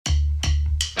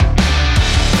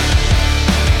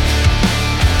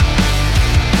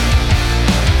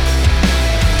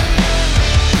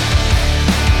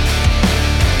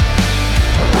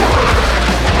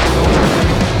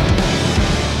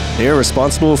They are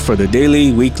responsible for the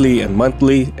daily, weekly, and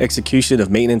monthly execution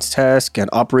of maintenance tasks and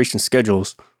operation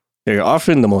schedules. They are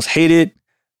often the most hated,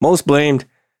 most blamed,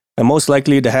 and most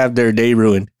likely to have their day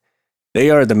ruined.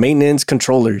 They are the maintenance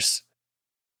controllers.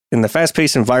 In the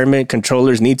fast-paced environment,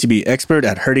 controllers need to be expert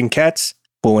at herding cats,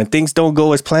 but when things don't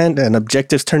go as planned and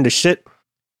objectives turn to shit,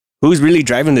 who's really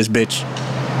driving this bitch?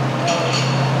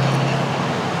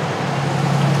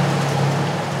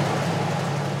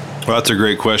 Well, that's a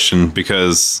great question,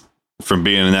 because from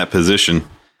being in that position,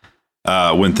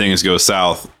 when things go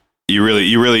south,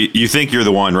 you think you're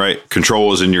the one, right?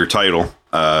 Control is in your title.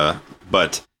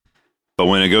 But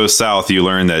when it goes south, you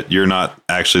learn that you're not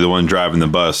actually the one driving the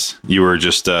bus. You were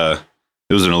just, it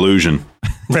was an illusion.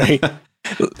 Right.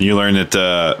 You learn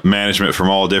that management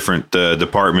from all different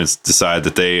departments decide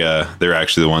that they're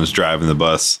actually the ones driving the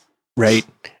bus. Right.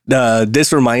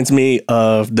 This reminds me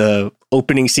of the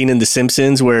opening scene in The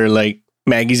Simpsons where like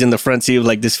Maggie's in the front seat of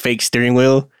like this fake steering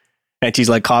wheel and she's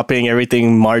like copying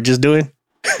everything Marge is doing.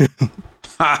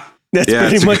 That's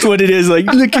pretty much what it is. Like,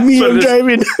 look at me, I'm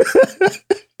driving.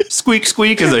 Squeak,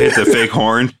 squeak, as I hit the fake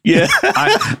horn. Yeah.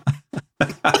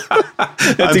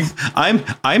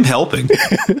 I'm helping.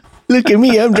 Look at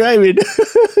me, I'm driving.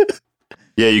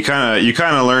 Yeah, you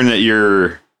kind of learn that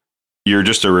you're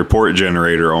just a report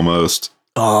generator almost.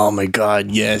 Oh my God,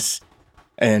 yes.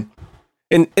 And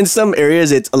in some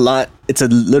areas it's a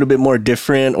little bit more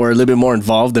different or a little bit more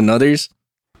involved than others.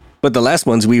 But the last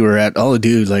ones we were at, oh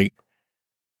dude, like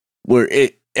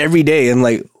every day I'm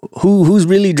like, who's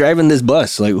really driving this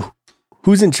bus? Like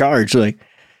who's in charge? Like,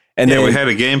 and then we had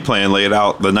a game plan laid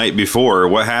out the night before.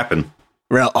 What happened?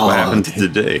 What happened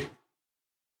today?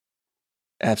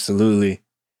 Absolutely.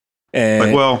 And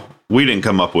like, well, we didn't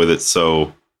come up with it,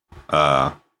 so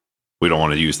we don't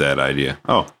want to use that idea.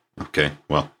 Oh, okay.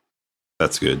 Well,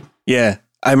 that's good. Yeah.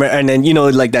 And then, you know,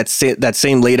 like that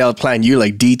same laid out plan, you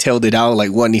like detailed it out,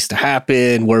 like what needs to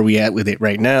happen, where we at with it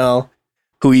right now,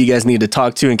 who you guys need to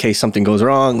talk to in case something goes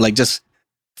wrong, like just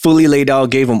fully laid out,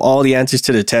 gave them all the answers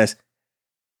to the test.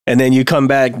 And then you come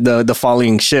back the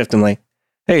following shift and like,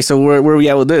 hey, so where are we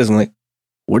at with this? I'm like,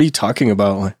 what are you talking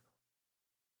about? I'm like,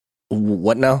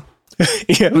 what now?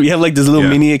 Yeah, you have like this little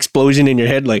mini explosion in your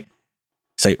head. Like,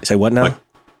 say what now? Like,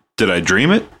 did I dream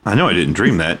it? I know I didn't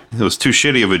dream that. It was too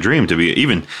shitty of a dream to be.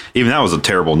 Even that was a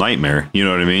terrible nightmare. You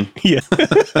know what I mean? Yeah.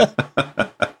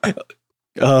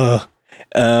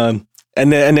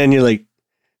 And then you're like,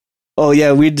 oh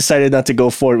yeah, we decided not to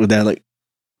go forward with that. Like,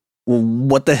 well,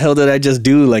 what the hell did I just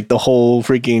do? Like the whole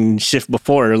freaking shift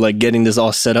before, like getting this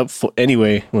all set up for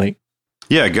anyway. Like,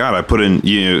 yeah, God, I put in.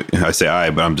 I say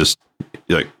I, but I'm just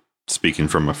like speaking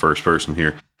from a first person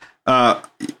here.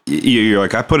 You're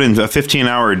like, I put in a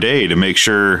 15-hour day to make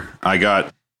sure I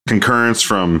got concurrence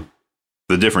from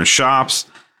the different shops,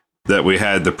 that we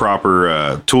had the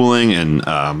proper tooling and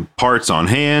parts on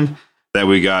hand, that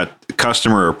we got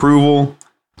customer approval,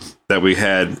 that we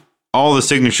had all the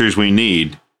signatures we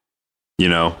need. You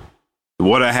know,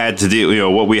 what I had to do, you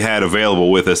know, what we had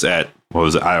available with us at, what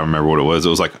was it? I don't remember what it was. It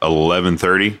was like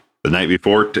 11:30 the night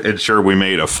before to ensure we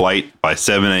made a flight by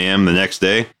 7 a.m. the next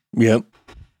day. Yep.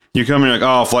 You come in like,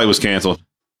 oh, flight was canceled.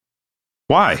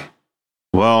 Why?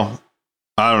 Well,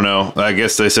 I don't know. I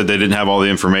guess they said they didn't have all the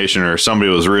information, or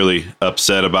somebody was really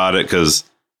upset about it because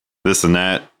this and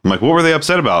that. I'm like, what were they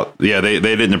upset about? Yeah, they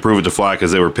didn't approve it to fly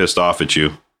because they were pissed off at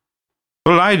you.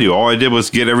 What did I do? All I did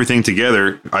was get everything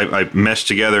together. I meshed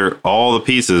together all the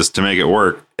pieces to make it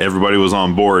work. Everybody was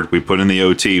on board. We put in the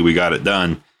OT. We got it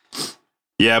done.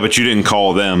 Yeah, but you didn't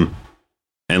call them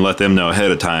and let them know ahead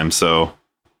of time, so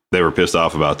they were pissed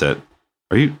off about that.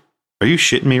 Are you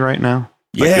shitting me right now?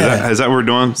 Like, yeah. Is that what we're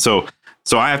doing? So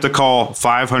I have to call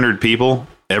 500 people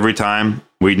every time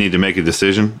we need to make a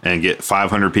decision and get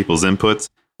 500 people's inputs.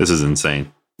 This is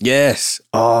insane. Yes.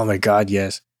 Oh my God.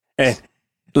 Yes. And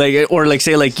say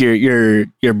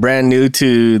you're brand new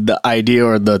to the idea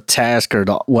or the task or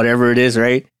whatever it is,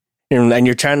 right? And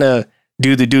you're trying to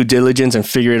do the due diligence and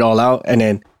figure it all out, and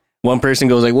then one person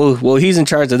goes like, well, he's in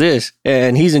charge of this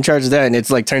and he's in charge of that, and it's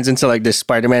like turns into like this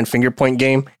Spider-Man finger point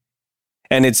game,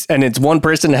 and it's one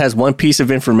person that has one piece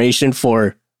of information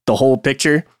for the whole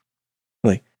picture.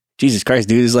 Like, Jesus Christ,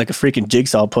 dude, it's like a freaking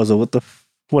jigsaw puzzle.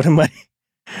 What am I?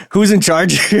 Who's in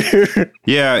charge here?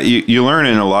 Yeah, you learn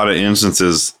in a lot of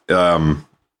instances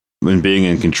when being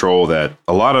in control that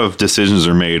a lot of decisions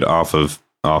are made off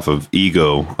of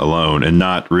ego alone and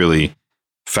not really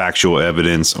factual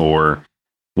evidence or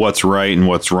what's right and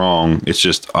what's wrong. It's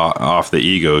just off the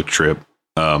ego trip.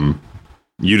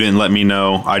 You didn't let me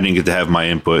know. I didn't get to have my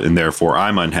input, and therefore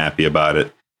I'm unhappy about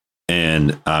it,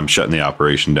 and I'm shutting the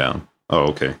operation down.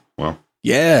 Oh, okay. Well,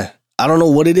 yeah. I don't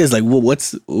know what it is. Like,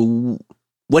 what's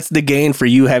the gain for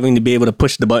you having to be able to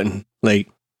push the button? Like,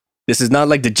 this is not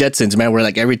like the Jetsons, man, where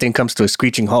like everything comes to a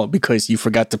screeching halt because you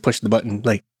forgot to push the button.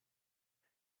 Like,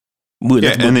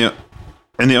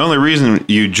 and the only reason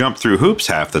you jump through hoops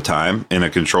half the time in a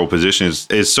control position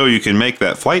is so you can make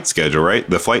that flight schedule, right?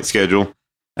 The flight schedule.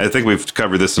 I think we've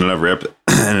covered this in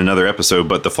another episode,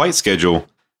 but the flight schedule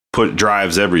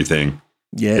drives everything.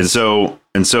 Yes.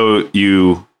 And so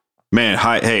you, man,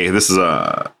 this is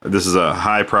a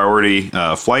high priority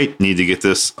flight. Need to get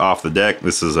this off the deck.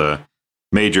 This is a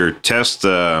major test.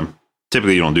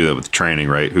 Typically, you don't do that with training,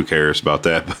 right? Who cares about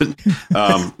that?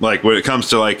 But like when it comes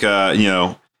to like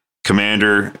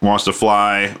commander wants to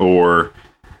fly, or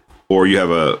you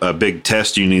have a big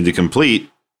test you need to complete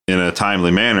in a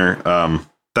timely manner.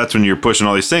 That's when you're pushing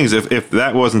all these things. If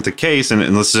that wasn't the case,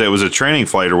 and let's say it was a training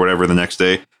flight or whatever the next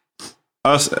day,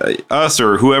 us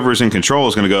or whoever's in control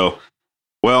is going to go,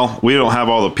 well, we don't have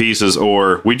all the pieces,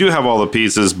 or we do have all the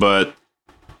pieces, but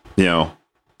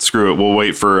screw it. We'll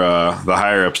wait for the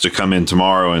higher ups to come in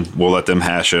tomorrow, and we'll let them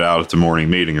hash it out at the morning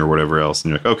meeting or whatever else.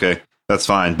 And you're like, okay, that's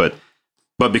fine. But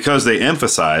because they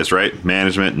emphasize, right,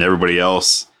 management and everybody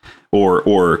else,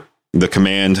 or the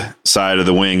command side of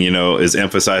the wing, is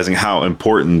emphasizing how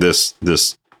important this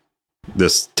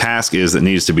task is that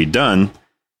needs to be done.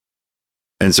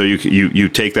 And so you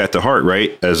take that to heart,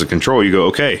 right? As a control, you go,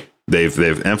 okay, they've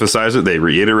emphasized it, they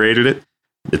reiterated it.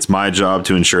 It's my job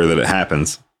to ensure that it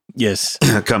happens. Yes.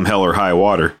 Come hell or high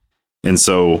water. And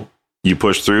so you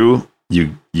push through,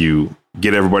 you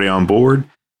get everybody on board.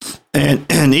 And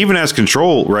even as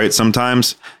control, right?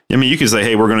 Sometimes, you can say,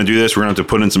 hey, we're going to do this. We're going to have to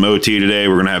put in some OT today.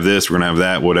 We're going to have this. We're going to have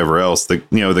that, whatever else. The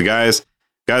guys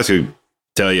could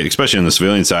tell you, especially on the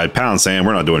civilian side, pound sand,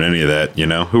 we're not doing any of that.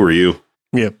 Who are you?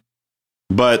 Yep.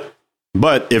 But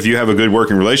if you have a good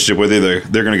working relationship with you,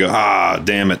 they're going to go,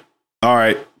 damn it. All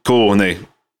right, cool. And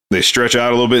they stretch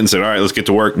out a little bit and say, all right, let's get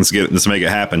to work. Let's make it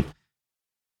happen.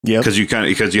 Yeah. Because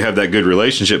you have that good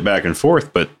relationship back and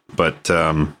forth. But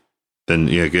then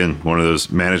again, one of those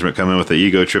management come in with the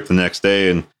ego trip the next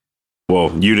day, and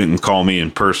well, you didn't call me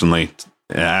and personally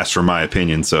ask for my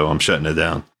opinion, so I'm shutting it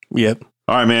down. Yep.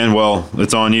 All right, man. Well,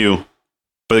 it's on you.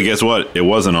 But guess what? It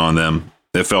wasn't on them.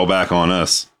 It fell back on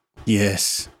us.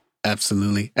 Yes,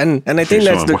 absolutely. And I think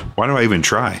that's why do I even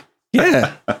try?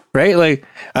 Yeah, right. Like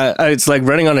it's like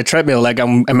running on a treadmill. Like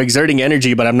I'm exerting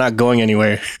energy, but I'm not going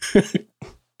anywhere.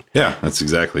 Yeah, that's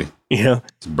exactly.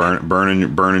 It's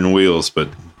burning wheels, but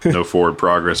no forward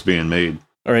progress being made.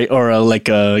 All right, or like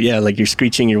you're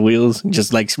screeching your wheels,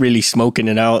 just like really smoking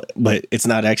it out, but it's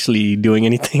not actually doing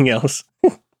anything else.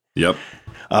 Yep.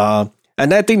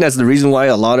 And I think that's the reason why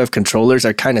a lot of controllers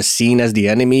are kind of seen as the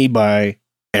enemy by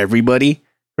everybody,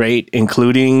 right?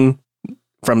 Including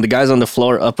from the guys on the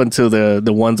floor up until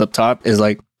the ones up top. Is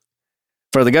like,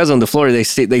 for the guys on the floor, they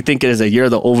think it is that you're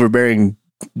the overbearing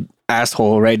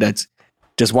asshole, right? That's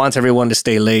just wants everyone to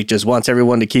stay late, just wants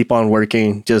everyone to keep on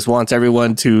working, just wants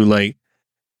everyone to like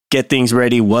get things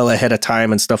ready well ahead of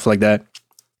time and stuff like that.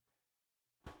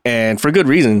 And for good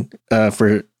reason,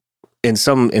 for in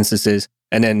some instances.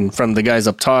 And then from the guys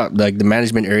up top, like the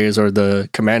management areas or the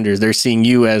commanders, they're seeing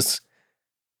you as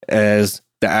the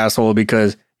asshole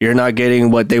because you're not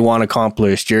getting what they want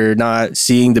accomplished. You're not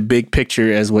seeing the big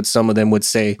picture, as what some of them would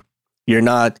say. You're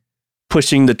not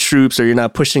pushing the troops, or you're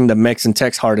not pushing the mechs and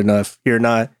techs hard enough. You're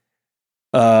not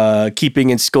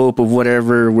keeping in scope of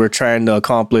whatever we're trying to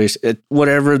accomplish,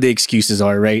 whatever the excuses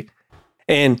are, right?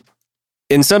 And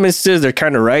in some instances, they're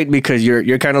kind of right, because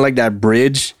you're kind of like that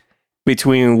bridge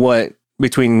between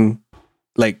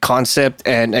like concept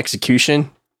and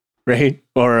execution, right?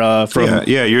 Or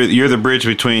you're the bridge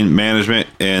between management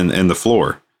and the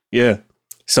floor. Yeah.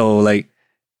 So like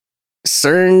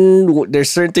there's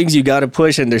certain things you gotta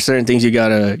push, and there's certain things you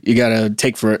gotta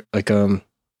take for like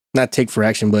not take for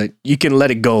action, but you can let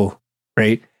it go,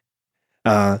 right?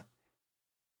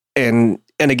 And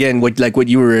again, what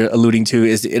you were alluding to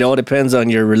is it all depends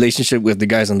on your relationship with the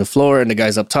guys on the floor and the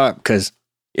guys up top. Because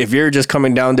if you're just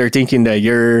coming down there thinking that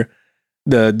you're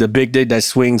the big dick that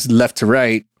swings left to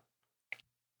right,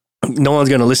 no one's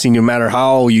gonna listen, no matter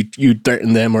how you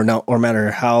threaten them or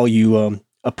matter how you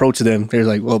approach them. They're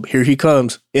like, well, here he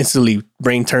comes. Instantly,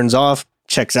 brain turns off,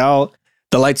 checks out.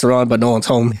 The lights are on, but no one's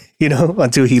home,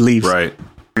 until he leaves. Right.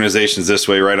 Organizations this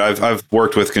way, right? I've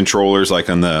worked with controllers like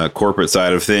on the corporate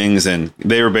side of things, and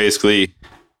they were basically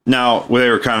they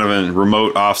were kind of in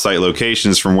remote offsite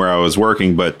locations from where I was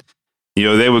working, but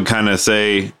they would kind of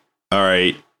say, all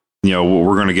right,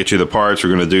 we're going to get you the parts, we're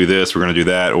going to do this, we're going to do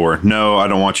that, or no, I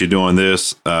don't want you doing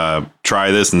this.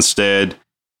 Try this instead,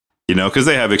 because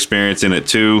they have experience in it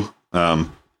too.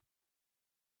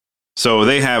 So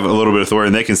they have a little bit of authority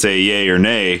and they can say yay or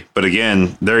nay. But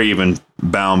again, they're even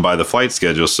bound by the flight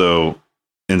schedule. So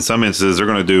in some instances, they're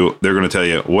going to tell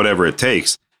you whatever it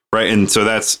takes. Right. And so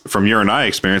that's from your and I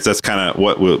experience. That's kind of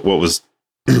what was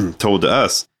told to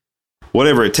us.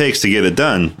 Whatever it takes to get it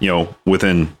done,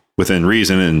 within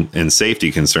reason and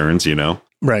safety concerns,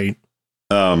 Right.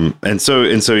 And so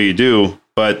you do.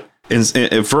 But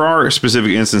for our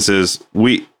specific instances,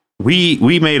 we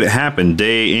made it happen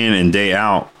day in and day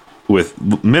out with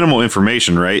minimal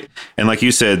information, right? And like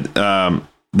you said,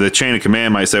 the chain of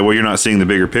command might say, well, you're not seeing the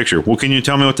bigger picture. Well, can you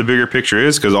tell me what the bigger picture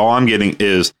is? Because all I'm getting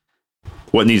is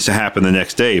what needs to happen the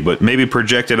next day, but maybe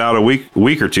project it out a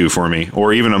week or two for me,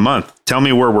 or even a month. Tell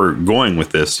me where we're going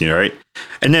with this, right?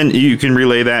 And then you can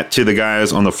relay that to the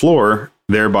guys on the floor,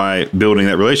 thereby building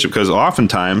that relationship. Because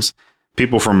oftentimes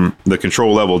people from the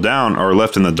control level down are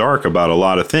left in the dark about a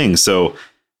lot of things. So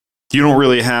you don't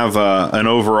really have an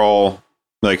overall,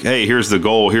 like, hey, here's the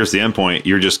goal, here's the endpoint.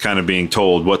 You're just kind of being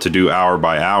told what to do hour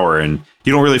by hour. And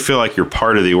you don't really feel like you're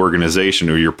part of the organization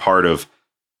or you're part of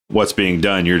what's being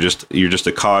done. You're just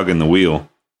a cog in the wheel.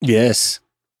 Yes.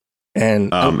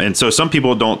 And so some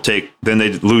people then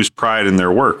they lose pride in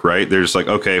their work, right? They're just like,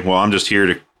 okay, well, I'm just here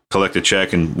to collect a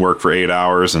check and work for 8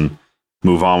 hours and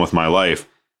move on with my life.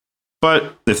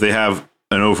 But if they have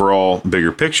an overall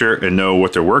bigger picture and know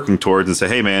what they're working towards and say,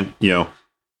 hey, man, you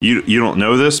don't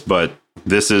know this, but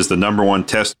this is the number one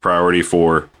test priority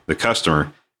for the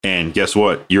customer. And guess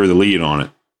what? You're the lead on it.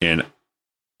 And,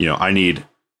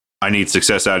 I need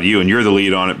success out of you, and you're the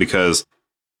lead on it because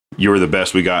you're the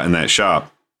best we got in that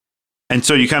shop. And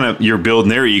so you're building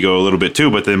their ego a little bit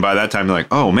too. But then by that time, you're like,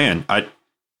 oh man, I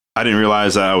didn't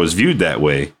realize I was viewed that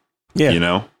way.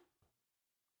 Yeah.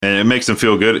 And it makes them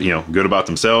feel good, good about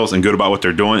themselves and good about what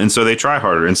they're doing. And so they try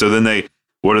harder. And so then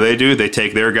what do? They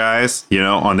take their guys,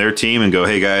 on their team and go,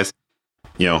 hey guys,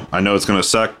 I know it's going to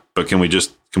suck, but can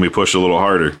we push a little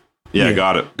harder? Yeah.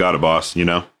 Got it, boss,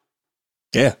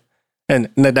 Yeah. And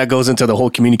that goes into the whole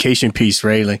communication piece,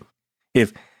 right? Like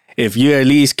if you at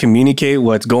least communicate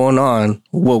what's going on,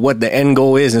 what the end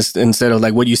goal is, instead of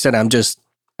like what you said, I'm just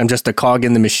a cog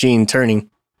in the machine turning,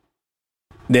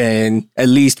 then at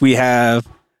least we have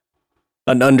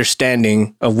an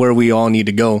understanding of where we all need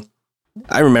to go.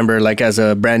 I remember like as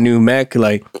a brand new mech,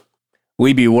 like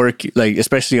we be working, like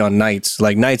especially on nights.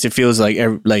 Like nights, it feels like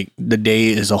the day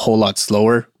is a whole lot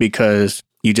slower because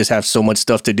you just have so much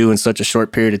stuff to do in such a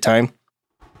short period of time.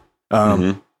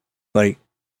 Like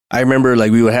I remember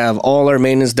like we would have all our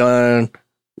maintenance done.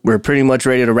 We're pretty much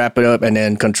ready to wrap it up. And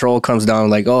then control comes down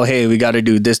like, oh, hey, we got to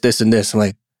do this, this, and this. I'm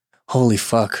like, holy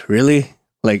fuck, really?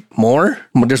 Like more?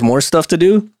 There's more stuff to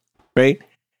do. Right.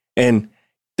 And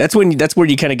that's where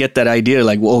you kind of get that idea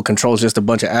like, well, control's just a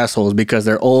bunch of assholes because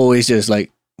they're always just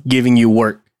like giving you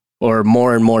work or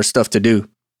more and more stuff to do.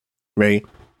 Right.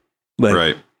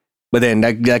 But then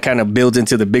that kind of builds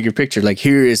into the bigger picture. Like,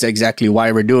 here is exactly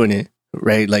why we're doing it,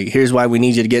 right? Like, here's why we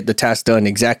need you to get the task done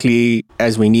exactly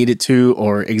as we need it to,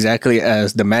 or exactly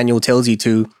as the manual tells you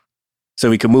to, so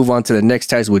we can move on to the next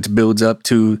task, which builds up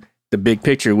to the big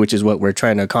picture, which is what we're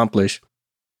trying to accomplish,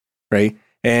 right?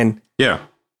 And yeah,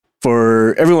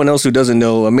 for everyone else who doesn't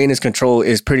know, a maintenance control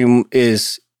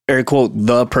is air quote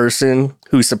the person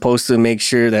who's supposed to make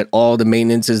sure that all the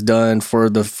maintenance is done for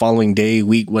the following day,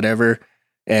 week, whatever.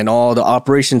 And all the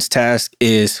operations task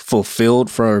is fulfilled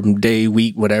from day,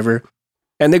 week, whatever.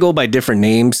 And they go by different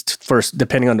names first,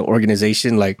 depending on the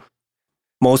organization. Like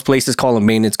most places call them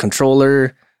maintenance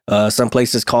controller. Some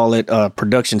places call it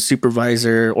production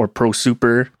supervisor or pro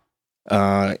super.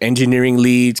 Engineering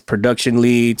leads, production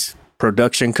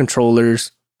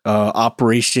controllers,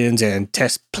 operations and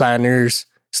test planners,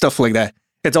 stuff like that.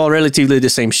 It's all relatively the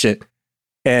same shit.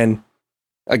 And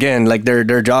again, like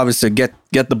their job is to get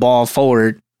the ball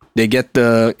forward. They get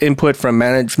the input from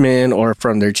management or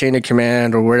from their chain of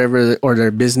command or whatever, or their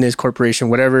business corporation,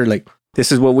 whatever. Like, this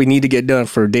is what we need to get done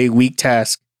for day, week,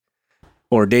 task,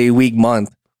 or day, week,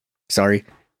 month. Sorry.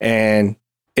 And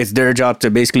it's their job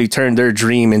to basically turn their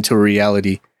dream into a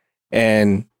reality.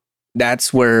 And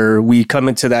that's where we come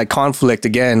into that conflict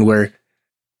again, where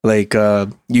like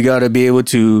you got to be able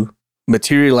to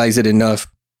materialize it enough,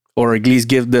 or at least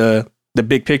give the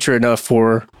big picture enough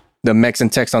for the mechs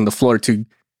and techs on the floor to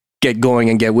get going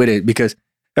and get with it. Because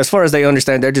as far as they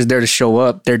understand, they're just there to show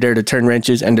up. They're there to turn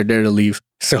wrenches and they're there to leave.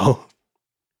 So,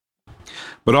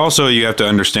 but also you have to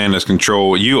understand as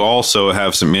control, you also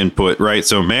have some input, right?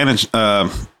 So manage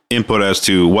input as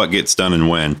to what gets done and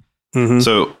when. Mm-hmm.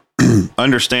 So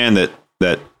understand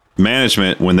that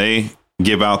management, when they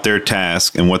give out their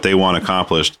task and what they want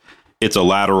accomplished, it's a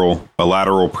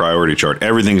lateral priority chart.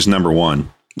 Everything's number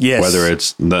one. Yes.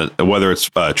 Whether it's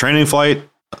a training flight,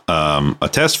 a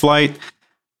test flight,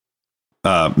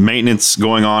 maintenance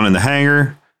going on in the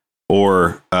hangar,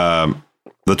 or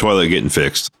the toilet getting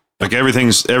fixed. Like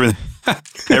everything's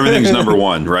number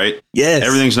one, right? Yes.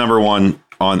 Everything's number one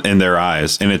in their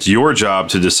eyes, and it's your job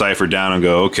to decipher down and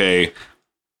go, okay,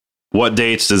 what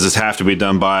dates does this have to be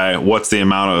done by? What's the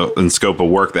amount of and scope of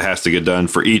work that has to get done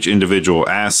for each individual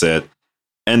asset?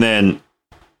 And then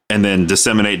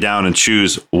disseminate down and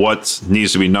choose what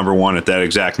needs to be number one at that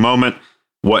exact moment,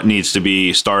 what needs to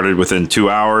be started within 2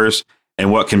 hours,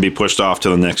 and what can be pushed off to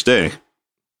the next day.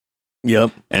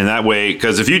 Yep. And that way,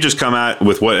 because if you just come out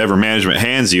with whatever management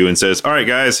hands you and says, all right,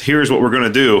 guys, here's what we're going to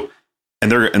do.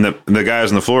 And the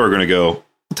guys on the floor are going to go,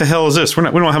 what the hell is this? We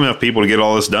don't have enough people to get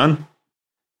all this done.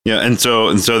 Yeah, and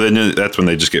so then that's when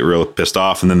they just get real pissed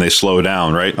off, and then they slow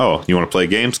down, right? Oh, you want to play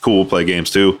games? Cool, we'll play games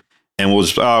too, and we'll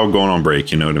just we're going on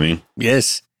break. You know what I mean?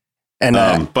 Yes.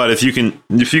 And but if you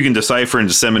can decipher and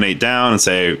disseminate down and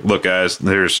say, look, guys,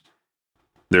 there's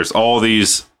all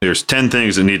these, there's 10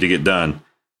 things that need to get done.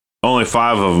 Only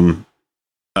 5 of them,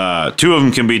 2 of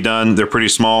them can be done. They're pretty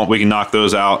small. We can knock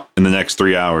those out in the next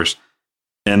 3 hours,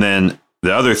 and then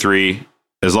the other 3,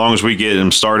 as long as we get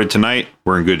them started tonight,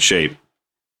 we're in good shape.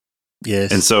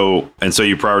 Yes. And so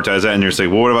you prioritize that, and you're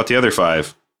saying, well, what about the other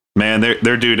 5? Man,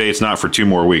 their due date's not for 2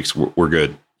 more weeks. We're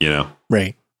good, you know?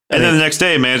 Right. And then the next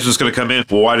day, management's going to come in.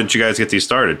 Well, why didn't you guys get these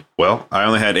started? Well, I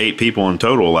only had 8 people in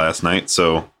total last night,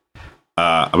 so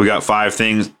we got 2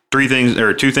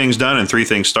 things done and 3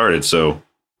 things started. So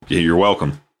you're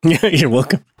welcome. You're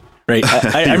welcome. Right.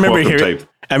 I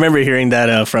remember hearing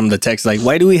that from the text. Like,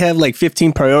 why do we have like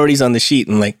 15 priorities on the sheet?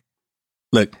 And like,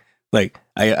 look, like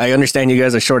I understand you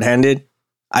guys are shorthanded.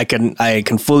 I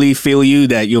can fully feel you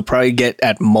that you'll probably get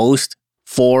at most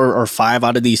 4 or 5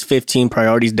 out of these 15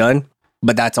 priorities done.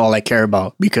 But that's all I care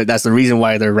about, because that's the reason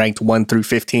why they're ranked 1 through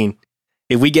 15.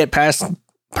 If we get past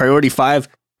priority 5,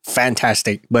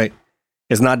 fantastic. But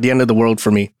it's not the end of the world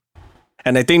for me.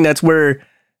 And I think that's where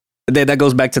that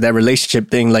goes back to that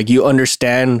relationship thing. Like, you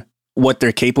understand what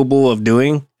they're capable of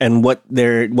doing and what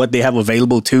they have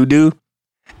available to do.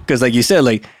 Because like you said,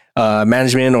 like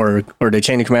management or the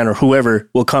chain of command or whoever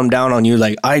will come down on you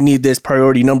like, I need this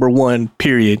priority number 1,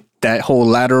 period. That whole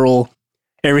lateral,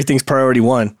 everything's priority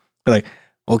 1. Like,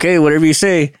 okay, whatever you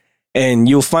say. And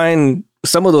you'll find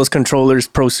some of those controllers,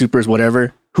 pro supers,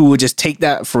 whatever, who would just take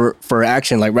that for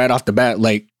action, like right off the bat.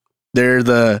 Like, they're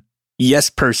the yes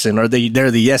person, or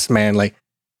they're the yes man. Like,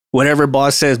 whatever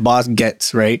boss says, boss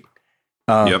gets, right?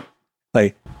 Yep.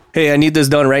 Like, hey, I need this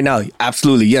done right now.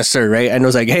 Absolutely. Yes, sir. Right. And it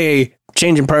was like, hey,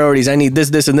 changing priorities. I need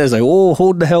this, and this. Like, oh,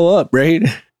 hold the hell up. Right.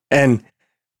 And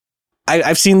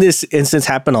I've seen this instance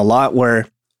happen a lot where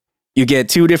you get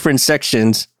 2 different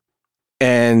sections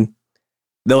and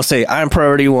they'll say, I'm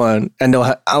priority 1. And no,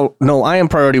 I am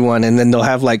priority 1. And then they'll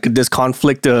have like this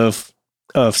conflict of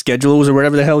schedules or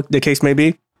whatever the hell the case may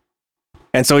be.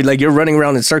 And so like you're running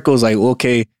around in circles like,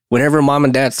 okay, whenever mom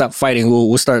and dad stop fighting,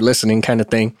 we'll start listening, kind of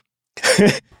thing.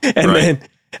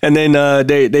 And then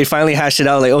they finally hash it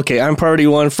out like, okay, I'm priority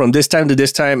 1 from this time to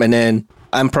this time, and then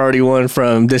I'm priority 1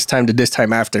 from this time to this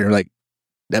time after. Like,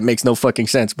 that makes no fucking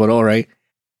sense, but all right.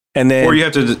 And then, or you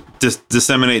have to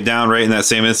disseminate down right in that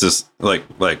same instance, like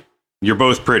you're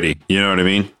both pretty. You know what I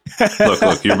mean?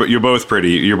 look, you're both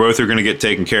pretty. You're both are going to get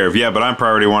taken care of. Yeah, but I'm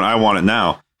priority 1. I want it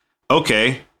now.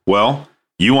 Okay, well,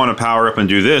 you want to power up and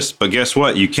do this, but guess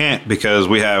what? You can't, because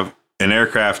we have an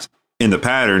aircraft in the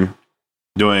pattern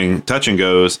doing touch and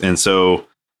goes, and so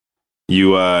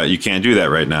you can't do that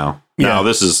right now. Yeah. Now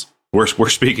this is we're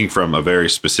speaking from a very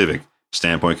specific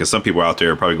standpoint, because some people out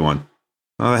there are probably going,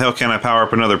 how the hell can I power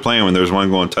up another plane when there's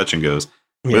one going touch and goes?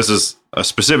 Yeah. This is a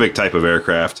specific type of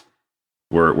aircraft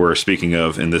we're speaking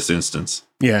of in this instance.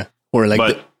 Yeah. Or like,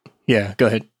 go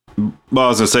ahead. Well, I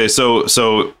was gonna say,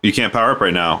 so you can't power up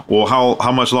right now. Well,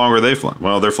 how much longer are they flying?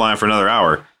 Well, they're flying for another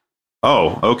hour.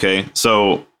 Oh, okay.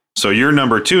 So you're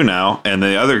number 2 now, and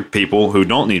the other people who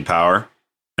don't need power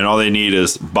and all they need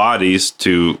is bodies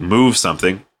to move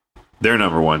something, they're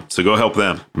number 1. So go help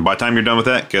them. And by the time you're done with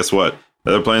that, guess what?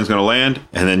 The other plane's going to land,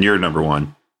 and then you're number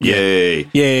 1. Yay.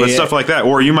 Yeah. Stuff like that.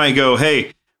 Or you might go,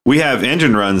 hey, we have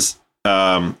engine runs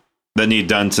that need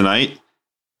done tonight.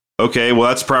 Okay, well,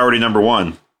 that's priority number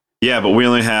 1. Yeah, but we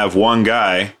only have 1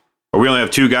 guy, or we only have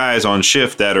 2 guys on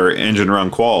shift that are engine run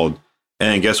qualled.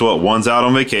 And guess what? One's out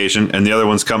on vacation, and the other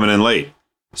one's coming in late.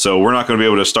 So we're not going to be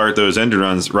able to start those engine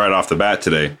runs right off the bat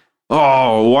today.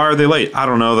 Oh, why are they late? I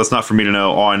don't know. That's not for me to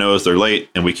know. All I know is they're late,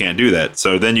 and we can't do that.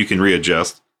 So then you can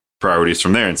readjust priorities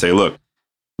from there and say, look,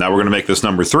 now we're going to make this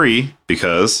number 3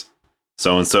 because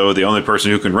so-and-so, the only person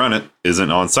who can run it,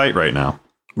 isn't on site right now.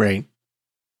 Right.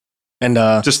 And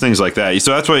just things like that.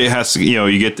 So that's why it has to,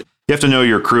 you have to know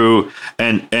your crew,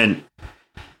 and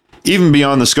even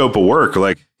beyond the scope of work,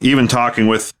 like even talking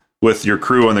with your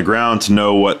crew on the ground to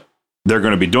know what they're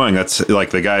going to be doing. That's like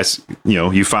the guys,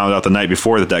 you found out the night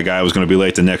before that guy was going to be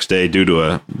late the next day due to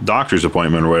a doctor's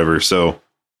appointment or whatever. So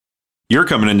you're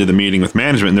coming into the meeting with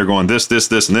management and they're going this, and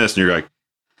this. And you're like,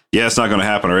 yeah, it's not going to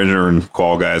happen. Our engineer and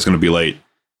qual guy is going to be late.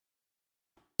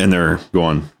 And they're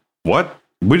going, what?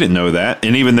 We didn't know that.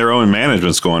 And even their own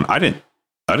management's going, I didn't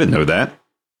know that.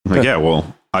 I'm like, yeah,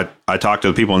 well, I talked to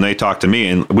the people and they talked to me.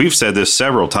 And we've said this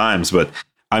several times, but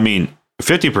I mean,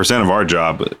 50% of our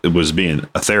job was being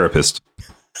a therapist.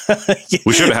 Yeah.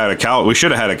 We should have had a couch. We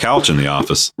should have had a couch in the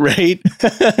office. Right.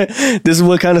 This is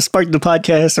what kind of sparked the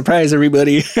podcast. Surprise,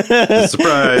 everybody.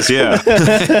 Surprise. Yeah.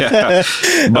 Yeah.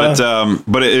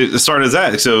 But it started as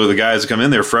that. So the guys come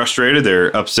in, they're frustrated,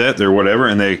 they're upset, they're whatever.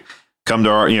 And they come to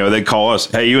our, they call us.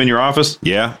 Hey, you in your office?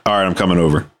 Yeah. All right. I'm coming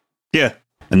over. Yeah.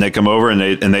 And they come over and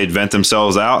they'd vent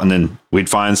themselves out, and then we'd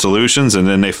find solutions, and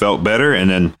then they felt better. And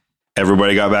then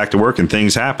everybody got back to work and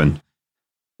things happened.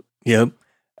 Yep.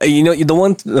 The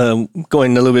one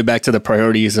going a little bit back to the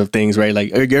priorities of things, right?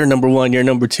 Like you're number one, you're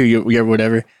number two, you're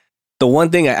whatever. The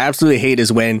one thing I absolutely hate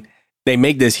is when they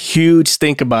make this huge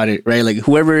stink about it, right? Like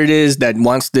whoever it is that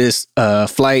wants this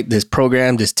flight, this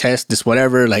program, this test, this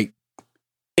whatever, like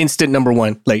instant number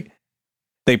one. Like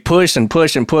they push and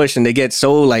push and push, and they get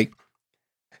so like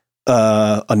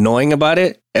annoying about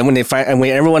it. And when when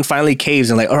everyone finally caves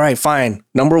and like, all right, fine,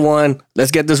 number one,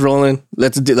 let's get this rolling.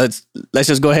 Let's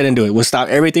just go ahead and do it. We'll stop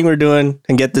everything we're doing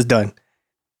and get this done.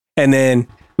 And then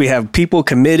we have people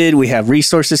committed. We have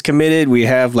resources committed. We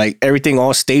have like everything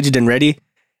all staged and ready.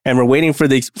 And we're waiting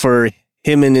for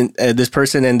him and this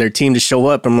person and their team to show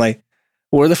up. I'm like,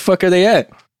 where the fuck are they at?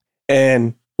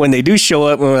 And when they do show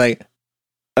up, we're like,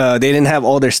 they didn't have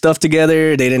all their stuff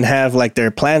together. They didn't have like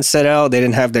their plans set out. They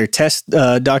didn't have their test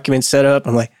documents set up.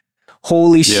 I'm like,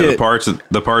 holy shit.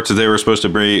 The parts that they were supposed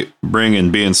to bring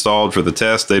and be installed for the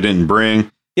test, they didn't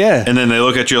bring. Yeah. And then they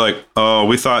look at you like, oh,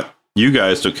 we thought you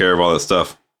guys took care of all that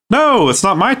stuff. No, it's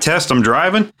not my test I'm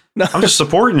driving. No. I'm just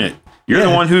supporting it. You're the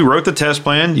one who wrote the test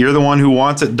plan. You're the one who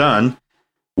wants it done.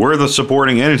 We're the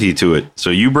supporting entity to it.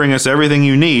 So you bring us everything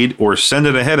you need or send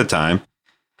it ahead of time.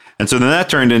 And so then that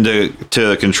turned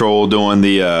into control doing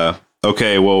the,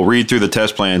 okay, well, read through the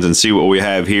test plans and see what we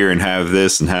have here and have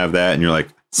this and have that. And you're like,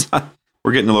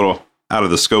 we're getting a little out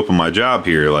of the scope of my job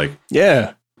here. Like,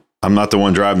 yeah, I'm not the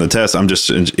one driving the test. I'm just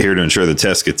here to ensure the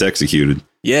test gets executed.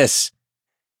 Yes.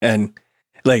 And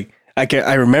like,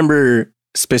 I remember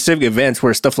specific events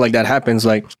where stuff like that happens.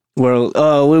 Like,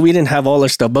 well, we didn't have all our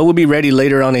stuff, but we'll be ready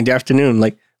later on in the afternoon.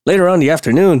 Like later on in the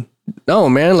afternoon. No,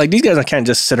 man, like these guys can't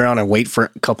just sit around and wait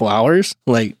for a couple hours.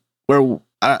 Like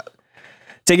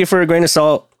take it for a grain of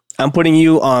salt. I'm putting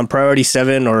you on priority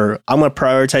 7, or I'm going to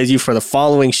prioritize you for the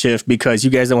following shift because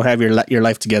you guys don't have your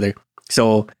life together.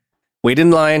 So wait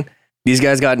in line. These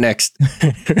guys got next.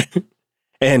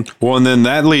 And then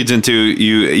that leads into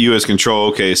you as control.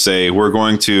 Okay, say we're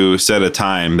going to set a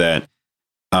time that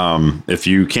if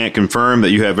you can't confirm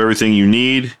that you have everything you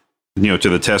need, to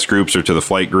the test groups or to the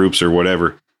flight groups or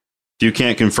whatever, if you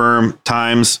can't confirm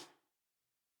times,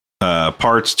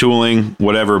 parts, tooling,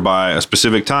 whatever by a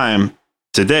specific time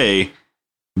today,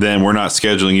 then we're not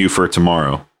scheduling you for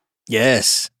tomorrow.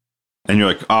 Yes. And you're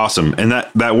like, awesome. And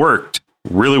that worked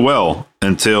really well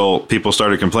until people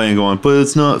started complaining, going, but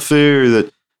it's not fair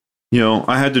that,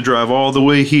 I had to drive all the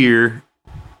way here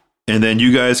and then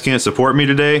you guys can't support me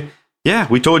today. Yeah,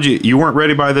 we told you weren't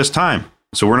ready by this time,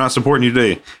 so we're not supporting you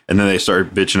today. And then they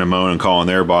start bitching and moaning and calling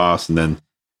their boss, and then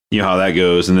you know how that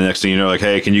goes. And the next thing you know, like,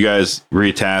 hey, can you guys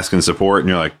retask and support? And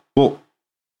you're like, well,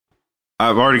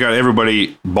 I've already got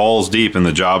everybody balls deep in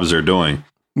the jobs they're doing.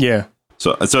 Yeah.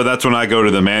 So that's when I go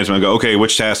to the management and go, okay,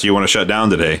 which tasks do you want to shut down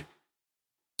today?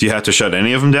 Do you have to shut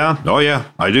any of them down? Oh, yeah,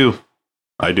 I do.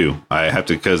 I have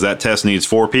to, because that test needs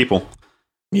 4 people,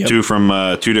 2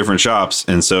 from 2 different shops.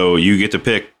 And so you get to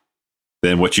pick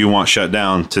then what you want shut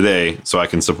down today so I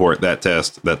can support that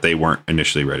test that they weren't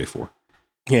initially ready for.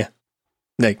 Yeah.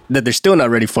 Like that they're still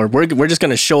not ready for. We're just going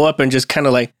to show up and just kind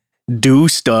of like do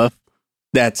stuff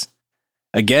that's,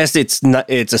 I guess it's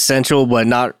essential, but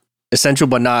not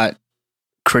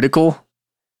critical.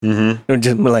 Mm-hmm. We're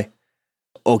just like,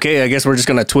 okay, I guess we're just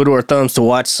going to twiddle our thumbs to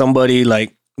watch somebody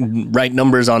like write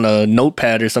numbers on a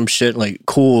notepad or some shit. Like,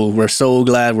 cool. We're so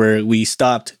glad we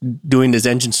stopped doing this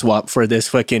engine swap for this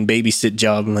fucking babysit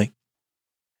job. I'm like,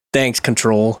 thanks,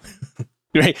 control.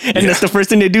 Right. And that's the first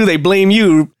thing they do. They blame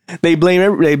you. They blame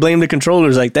the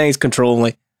controllers. Like, thanks, control. I'm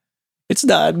like, It's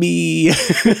not me.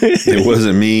 It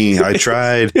wasn't me. I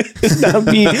tried. It's not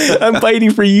me. I'm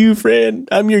fighting for you, friend.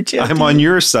 I'm your champion. I'm on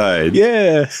your side.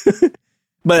 Yeah.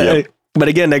 But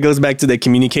again, that goes back to the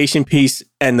communication piece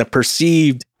and the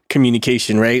perceived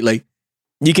communication, right? Like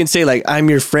you can say like, I'm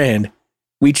your friend.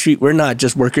 We're not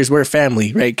just workers. We're a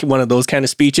family, right? One of those kind of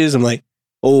speeches. I'm like,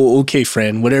 oh, okay,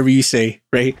 friend, whatever you say,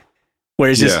 right? Where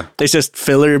it's just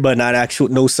filler, but not actual,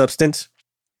 no substance.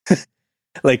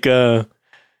 like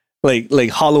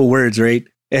hollow words, right?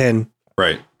 And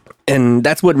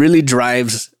that's what really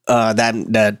drives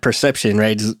that perception,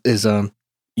 right?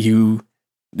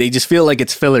 They just feel like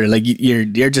it's filler, like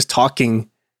you're just talking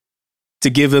to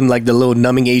give them like the little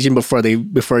numbing agent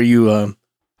before you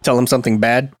tell them something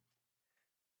bad.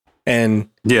 And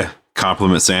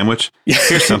compliment sandwich.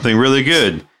 Here's something really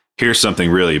good. Here's something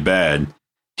really bad.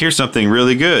 Here's something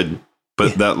really good.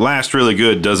 But that last really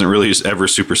good doesn't really ever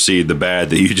supersede the bad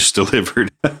that you just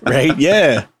delivered. Right?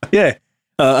 Yeah. Yeah.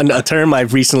 A term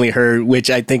I've recently heard, which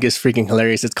I think is freaking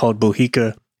hilarious. It's called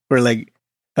bohica, where like,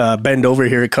 bend over,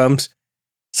 here it comes.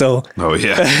 So,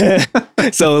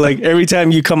 so like every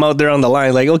time you come out there on the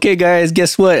line, like, okay, guys,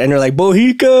 guess what? And they're like,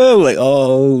 bohica. Like,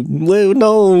 oh, well,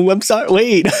 no, I'm sorry.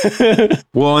 Wait.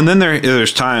 Well, and then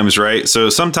there's times, right? So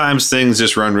sometimes things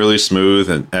just run really smooth,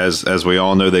 and as we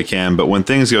all know they can. But when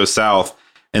things go south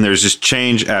and there's just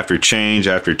change after change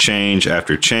after change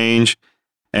after change,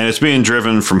 and it's being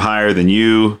driven from higher than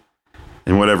you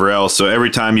and whatever else. So every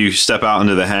time you step out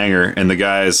into the hangar and the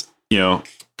guys,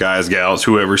 gals,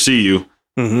 whoever see you,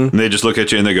 and they just look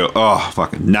at you and they go, oh,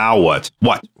 fucking, now what?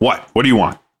 What do you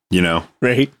want?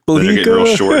 Right. Then they're getting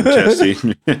real short and chesty.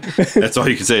 That's all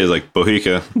you can say is like,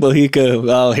 bohica.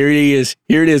 Oh, here it is.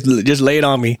 Just lay it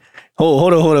on me.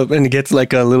 Hold up. And it gets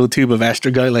like a little tube of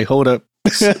Astroguy. Like, hold up.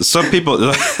 Some people,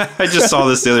 I just saw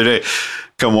this the other day,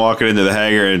 come walking into the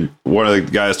hangar, and one of the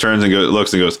guys turns and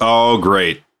looks and goes, oh,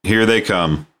 great. Here they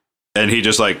come. And he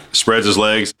just like spreads his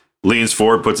legs, leans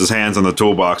forward, puts his hands on the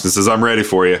toolbox and says, I'm ready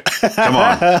for you. Come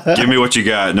on, give me what you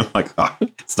got. And I'm like, oh,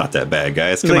 it's not that bad,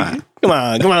 guys. Come on.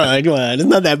 It's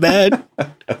not that bad.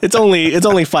 It's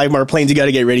only 5 more planes you got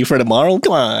to get ready for tomorrow.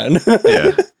 Come on.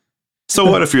 Yeah. So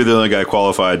what if you're the only guy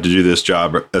qualified to do this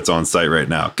job that's on site right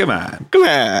now? Come on.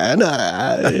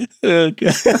 I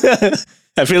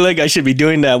feel like I should be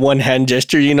doing that one hand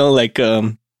gesture, like,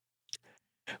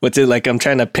 what's it like? I'm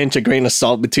trying to pinch a grain of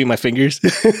salt between my fingers.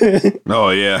 Oh,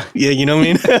 yeah. Yeah, you know what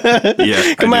I mean?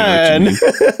 Yeah. Come on.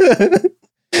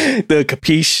 The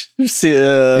capiche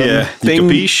thing.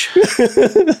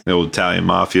 Capiche. The old Italian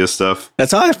mafia stuff.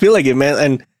 That's how I feel like it,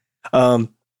 man. And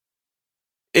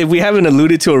if we haven't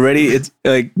alluded to already, it's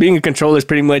like being a controller is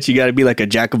pretty much you got to be like a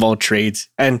jack of all trades.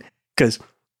 And because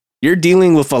you're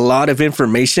dealing with a lot of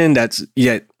information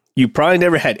you probably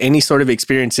never had any sort of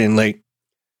experience in, like,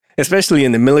 especially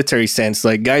in the military sense.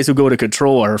 Like guys who go to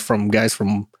control are guys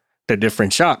from the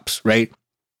different shops, right?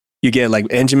 You get like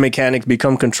engine mechanics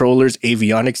become controllers,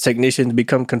 avionics technicians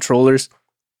become controllers.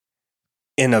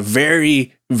 In a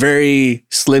very, very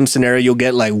slim scenario, you'll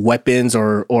get like weapons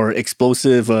or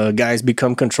explosive guys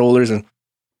become controllers, and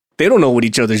they don't know what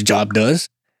each other's job does.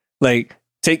 Like,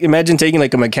 imagine taking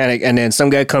like a mechanic, and then some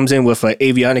guy comes in with an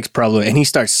avionics problem, and he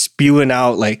starts spewing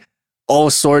out like all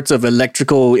sorts of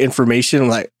electrical information.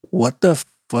 Like, what the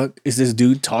fuck is this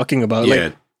dude talking about? Yeah,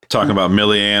 like, talking about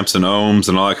milliamps and ohms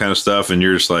and all that kind of stuff, and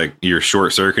you're just like, you're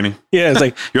short circuiting. Yeah, it's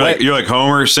like you're like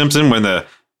Homer Simpson when the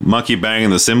monkey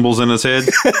banging the cymbals in his head.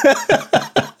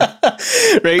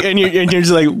 Right, and you're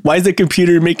just like, why is the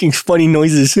computer making funny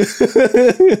noises?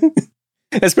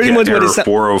 That's pretty much what it's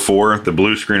 404. The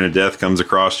blue screen of death comes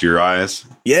across your eyes.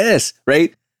 Yes,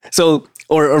 right. So,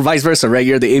 or vice versa, right?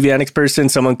 You're the avionics person.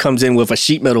 Someone comes in with a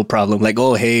sheet metal problem, like,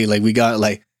 oh, hey, like we got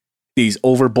like these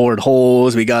overboard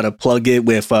holes. We got to plug it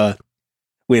with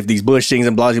these bushings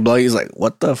and blah, blah, blah. He's like,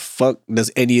 what the fuck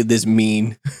does any of this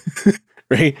mean?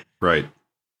 Right. Right.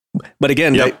 But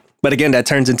again, that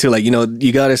turns into like,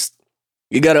 you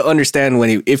gotta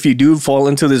understand if you do fall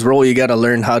into this role, you gotta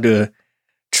learn how to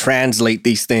translate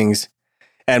these things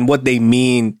and what they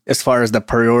mean as far as the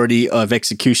priority of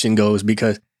execution goes,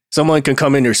 because someone can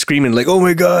come in there screaming like, oh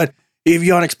my God,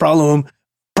 avionics problem,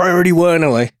 priority 1.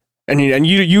 I'm like, and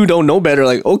you don't know better.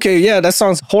 Like, okay, yeah, that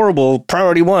sounds horrible.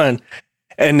 Priority 1.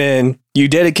 And then you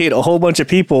dedicate a whole bunch of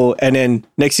people. And then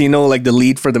next thing you know, like the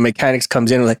lead for the mechanics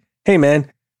comes in and like, hey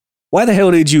man, why the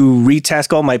hell did you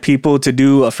retask all my people to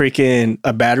do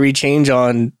a battery change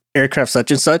on aircraft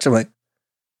such and such? I'm like,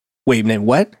 wait, man,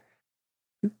 what?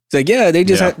 It's like, yeah, they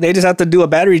just have to do a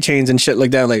battery change and shit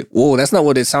like that. Like, whoa, that's not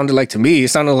what it sounded like to me. It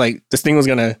sounded like this thing was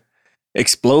gonna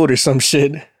explode or some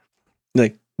shit.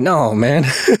 Like, no, man.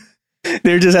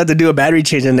 They just had to do a battery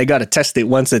change and they got to test it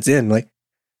once it's in. Like,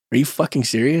 are you fucking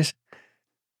serious?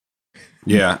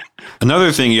 Yeah.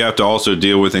 Another thing you have to also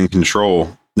deal with in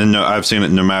control, and I've seen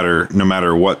it no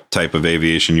matter what type of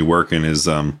aviation you work in, is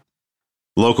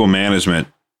local management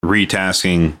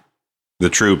retasking the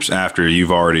troops after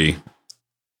you've already,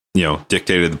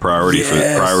 dictated the priorities for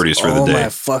the day. Oh my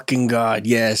fucking God,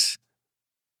 yes.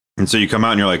 And so you come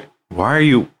out and you're like, why are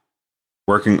you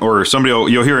working? Or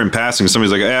you'll hear in passing,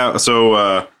 somebody's like, yeah,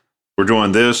 so we're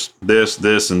doing this,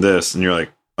 and this. And you're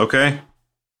like, okay.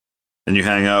 And you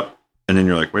hang up. And then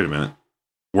you're like, wait a minute.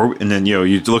 And then,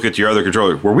 you look at your other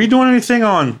controller. Were we doing anything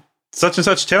on such and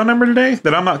such tail number today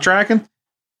that I'm not tracking?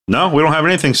 No, we don't have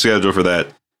anything scheduled for that.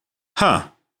 Huh.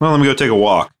 Well, let me go take a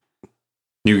walk.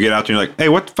 You get out there and you're like, hey,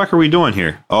 what the fuck are we doing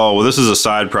here? Oh, well, this is a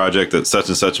side project that such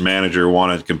and such manager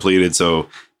wanted completed. So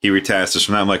he retasked us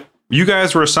from that. I'm like, you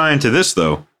guys were assigned to this,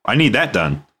 though. I need that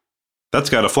done. That's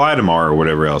got to fly tomorrow or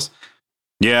whatever else.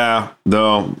 Yeah,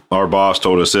 though, our boss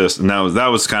told us this. And that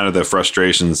was kind of the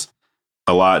frustrations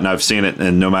a lot. And I've seen it.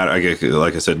 And no matter,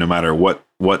 like I said, no matter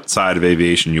what side of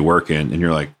aviation you work in, and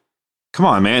you're like, come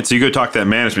on, man. So you go talk to that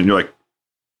management and you're like,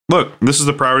 look, this is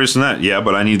the priorities and that. Yeah,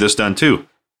 but I need this done too.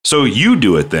 So you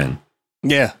do it then.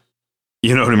 Yeah.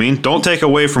 You know what I mean? Don't take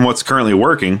away from what's currently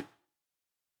working.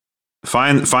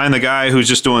 Find the guy who's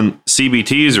just doing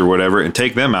CBTs or whatever and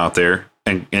take them out there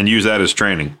and use that as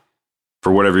training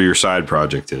for whatever your side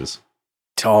project is.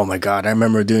 Oh my God. I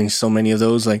remember doing so many of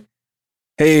those. Like,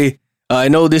 hey, I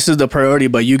know this is the priority,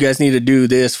 but you guys need to do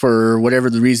this for whatever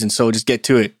the reason. So just get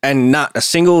to it. And not a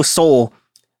single soul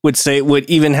would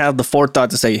even have the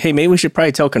forethought to say, hey, maybe we should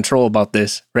probably tell control about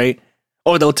this. Right.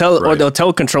 Or they'll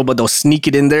tell control, but they'll sneak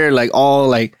it in there like all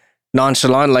like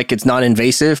nonchalant, like it's not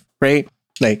invasive. Right.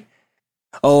 Like,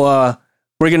 oh,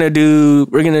 we're gonna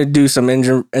do some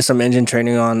engine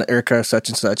training on aircraft such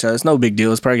and such. It's no big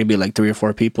deal. It's probably gonna be like 3 or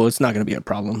 4 people. It's not gonna be a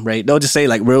problem, right? They'll just say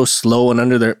like real slow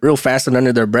and real fast and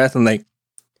under their breath, and like,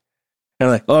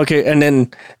 oh, okay. And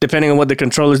then depending on what the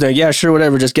controller's doing, yeah, sure,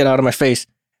 whatever, just get out of my face.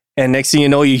 And next thing you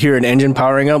know, you hear an engine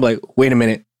powering up. Like, wait a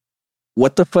minute,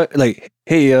 what the fuck? Like,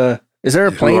 hey, is there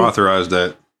a plane? Who authorized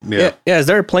that? Yeah. Is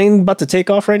there a plane about to take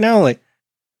off right now? Like,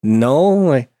 no,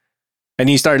 like. And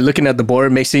you start looking at the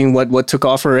board, seeing what took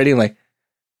off already. And like,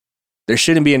 there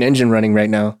shouldn't be an engine running right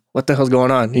now. What the hell's going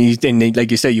on? And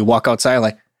like you said, you walk outside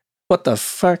like, what the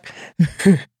fuck?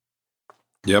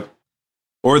 Yep.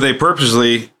 Or they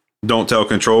purposely don't tell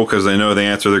control because they know the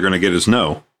answer they're going to get is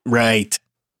no. Right.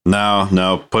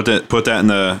 No. Put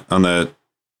that on the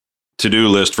to-do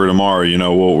list for tomorrow.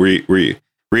 We'll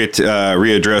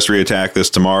reattack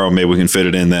this tomorrow. Maybe we can fit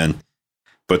it in then.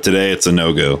 But today it's a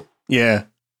no-go. Yeah.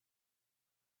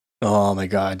 Oh my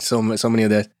God, so many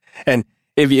of that. And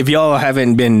if y'all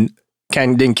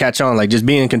didn't catch on, like just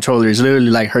being a controller is literally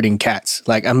like herding cats.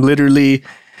 Like I'm literally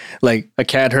like a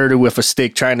cat herder with a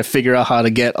stick trying to figure out how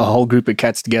to get a whole group of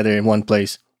cats together in one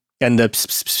place, and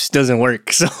the doesn't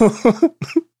work. So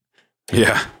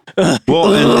yeah.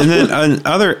 Well, and then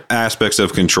other aspects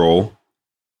of control,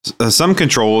 some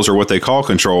controls or what they call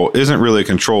control isn't really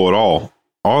control at all.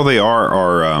 All they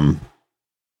are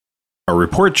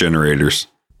report generators.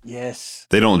 Yes.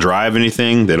 They don't drive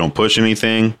anything. They don't push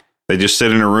anything. They just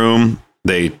sit in a room.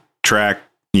 They track,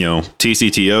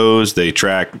 TCTOs. They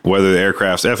track whether the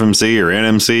aircraft's FMC or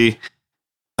NMC.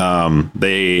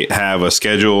 They have a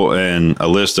schedule and a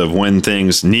list of when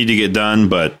things need to get done,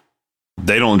 but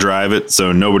they don't drive it,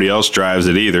 so nobody else drives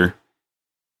it either.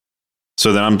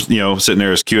 So then I'm, sitting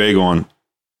there as QA going,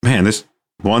 man, this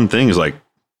one thing is like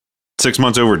 6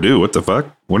 months overdue. What the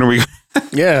fuck? When are we?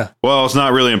 Yeah. Well, it's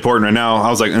not really important right now.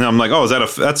 I'm like, oh, is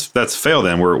that that's fail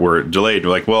then? We're delayed.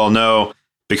 We're like, well, no,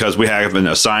 because we haven't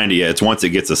assigned it yet. It's once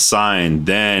it gets assigned,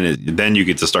 then you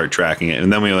get to start tracking it,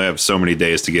 and then we only have so many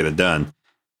days to get it done.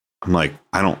 I'm like,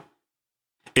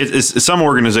 it's some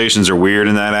organizations are weird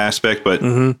in that aspect, but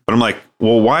I'm like,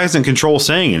 well, why isn't control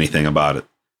saying anything about it?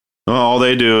 Well, all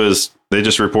they do is they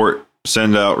just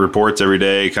send out reports every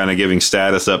day, kind of giving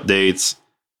status updates.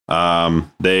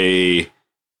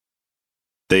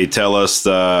 They tell us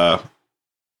they're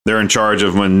in charge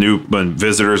of when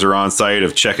visitors are on site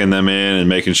of checking them in and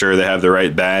making sure they have the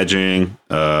right badging.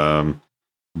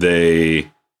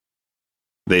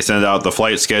 They send out the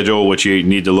flight schedule, which you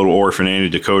need the little orphan Annie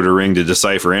decoder ring to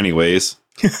decipher anyways,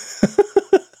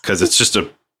 because it's just a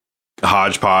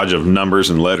hodgepodge of numbers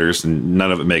and letters and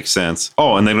none of it makes sense.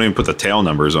 Oh, and they don't even put the tail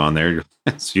numbers on there.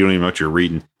 So you don't even know what you're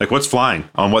reading. Like, what's flying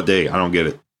on what day? I don't get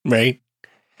it. Right.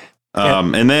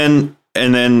 And then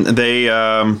they,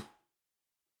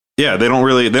 they don't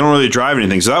really drive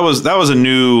anything. So that was a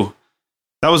new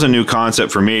that was a new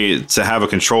concept for me, to have a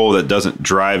control that doesn't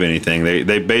drive anything.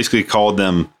 They basically called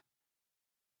them,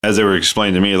 as they were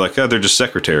explained to me, like, oh, they're just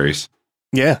secretaries.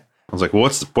 Yeah. I was like, well,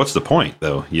 what's the point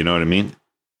though? You know what I mean?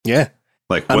 Yeah.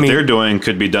 Like what they're doing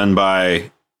could be done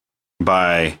by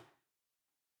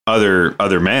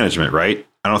other management, right?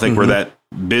 I don't think we're that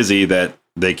busy that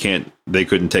they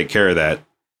couldn't take care of that.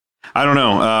 I don't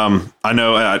know. I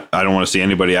know I don't want to see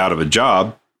anybody out of a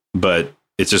job, but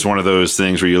it's just one of those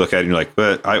things where you look at it and you're like,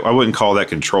 but I wouldn't call that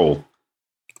control.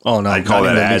 Oh no, I'd call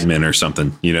that admin or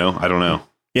something, you know? I don't know.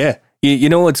 Yeah. You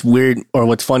know what's weird or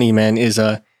what's funny, man, is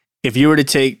if you were to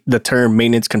take the term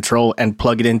maintenance control and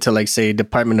plug it into, like, say,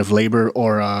 Department of Labor,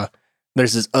 or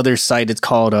there's this other site, it's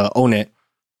called Own It.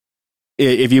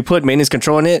 If you put maintenance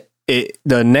control in it,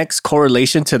 the next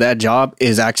correlation to that job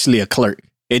is actually a clerk.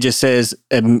 It just says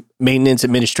a maintenance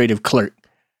administrative clerk.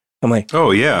 I'm like,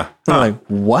 oh yeah. I'm like,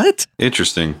 what?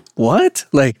 Interesting. What?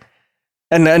 Like,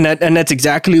 and that's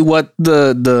exactly what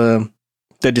the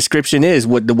description is.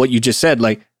 What you just said.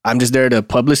 Like, I'm just there to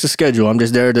publish the schedule. I'm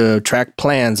just there to track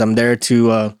plans. I'm there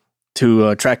to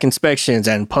track inspections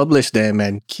and publish them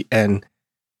and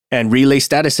relay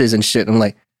statuses and shit. I'm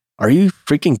like, are you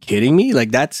freaking kidding me?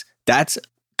 Like, that's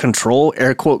control,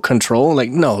 air quote control. Like,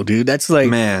 no, dude, that's like,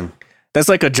 man, that's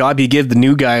like a job you give the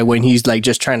new guy when he's like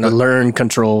just trying to learn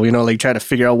control, you know, like try to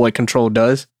figure out what control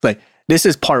does. Like, this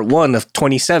is part 1 of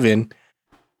 27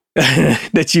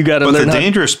 that you got to learn. But the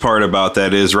dangerous part about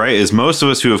that is, right, is most of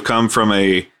us who have come from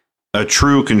a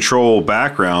true control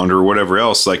background or whatever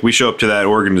else, like we show up to that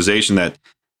organization that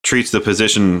treats the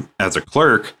position as a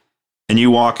clerk, and you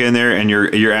walk in there and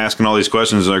you're asking all these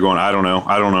questions and they're going, I don't know.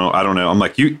 I'm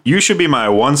like, you should be my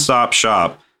one-stop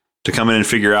shop to come in and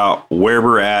figure out where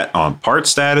we're at on part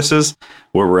statuses,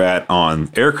 where we're at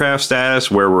on aircraft status,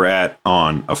 where we're at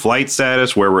on a flight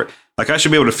status, I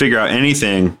should be able to figure out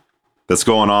anything that's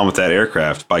going on with that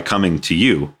aircraft by coming to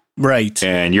you. Right.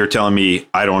 And you're telling me,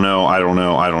 I don't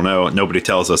know. Nobody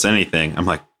tells us anything. I'm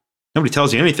like, nobody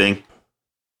tells you anything.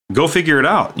 Go figure it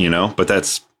out, you know, but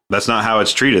that's not how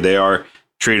it's treated. They are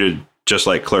treated just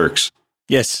like clerks.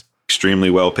 Yes. Extremely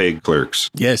well-paid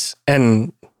clerks. Yes.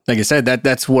 And like I said,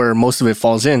 that's where most of it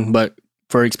falls in. But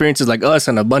for experiences like us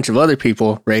and a bunch of other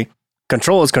people, right?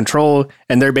 Control is control.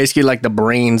 And they're basically like the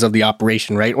brains of the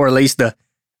operation, right? Or at least the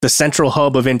central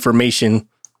hub of information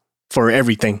for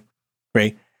everything,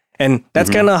 right? And that's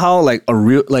kind of how like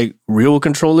real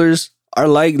controllers are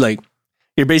like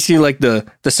you're basically like the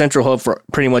central hub for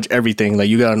pretty much everything. Like,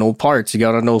 you got to know parts, you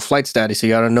got to know flight status, you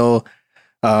got to know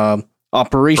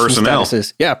operation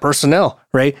statuses. Yeah, personnel,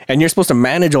 right? And you're supposed to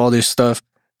manage all this stuff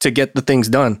to get the things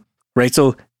done, right?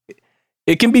 So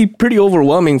it can be pretty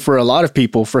overwhelming for a lot of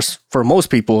people, for most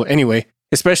people anyway,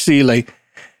 especially like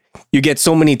you get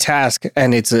so many tasks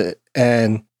and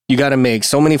and you got to make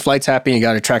so many flights happen. You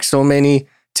got to track so many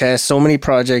tests, so many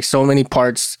projects, so many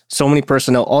parts, so many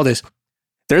personnel, all this.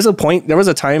 There was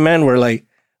a time, man, where like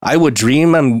I would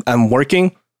dream I'm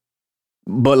working,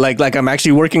 but like I'm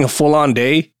actually working a full on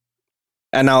day,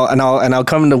 and I'll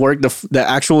come to work the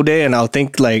actual day, and I'll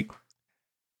think like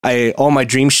all my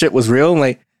dream shit was real. I'm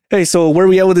like, hey, so where are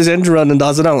we at with this engine run? And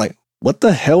I'm like, what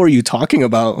the hell are you talking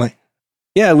about? Like,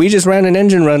 yeah, we just ran an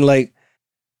engine run like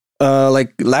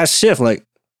last shift. Like,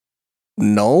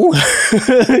 no.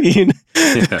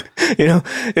 You know,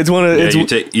 it's one of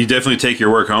you definitely take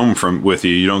your work home with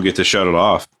you. You don't get to shut it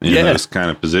off in those kind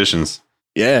of positions.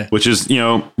 Yeah. Which is, you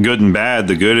know, good and bad.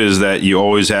 The good is that you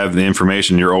always have the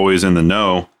information. You're always in the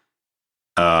know.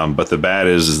 But the bad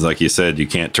is like you said, you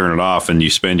can't turn it off, and you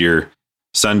spend your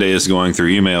Sundays going through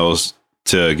emails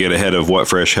to get ahead of what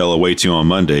fresh hell awaits you on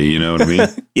Monday. You know what I mean?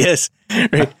 Yes.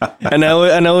 Right. And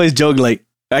I always joke, like,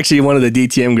 actually, one of the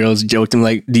DTM girls joked, I'm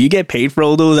like, do you get paid for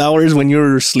all those hours when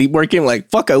you're sleep working? I'm like,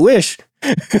 fuck, I wish.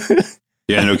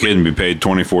 Yeah, no kidding. Be paid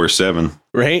 24/7.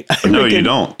 Right? No, you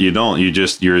don't.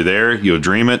 You're there. You'll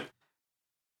dream it.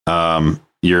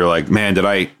 You're like, man, did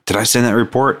I send that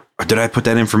report? Or did I put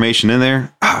that information in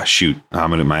there? Ah, shoot. I'm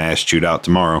going to my ass chewed out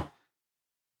tomorrow.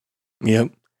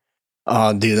 Yep.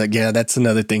 Oh, dude, like, yeah, that's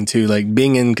another thing too. Like,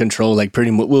 being in control, like,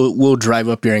 pretty much will drive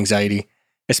up your anxiety.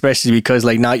 Especially because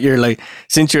like now you're like,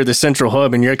 since you're the central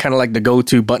hub and you're kind of like the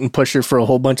go-to button pusher for a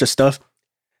whole bunch of stuff.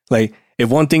 Like, if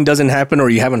one thing doesn't happen or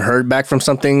you haven't heard back from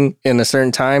something in a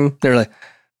certain time, they're like,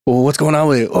 well, what's going on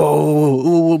with it?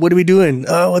 Oh, what are we doing?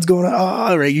 Oh, what's going on?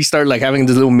 Oh, right. You start like having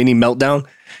this little mini meltdown.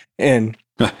 And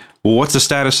well, what's the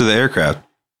status of the aircraft?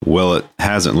 Well, it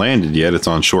hasn't landed yet. It's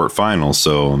on short finals.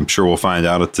 So I'm sure we'll find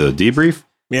out at the debrief.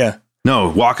 Yeah. No,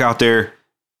 walk out there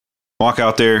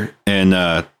and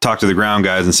talk to the ground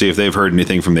guys and see if they've heard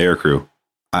anything from the air crew.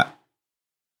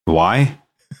 Why?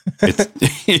 It's,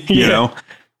 you Yeah. know,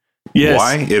 Yes.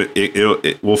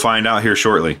 why? We'll find out here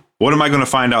shortly. What am I going to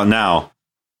find out now?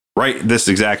 Right this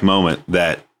exact moment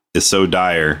that is so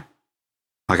dire.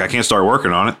 Like I can't start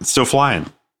working on it. It's still flying.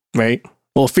 Right.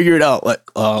 Well, figure it out. Like,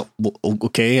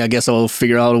 okay, I guess I'll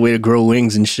figure out a way to grow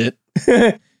wings and shit.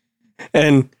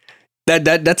 And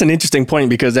that's an interesting point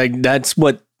because that's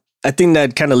what I think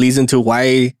that kind of leads into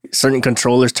why certain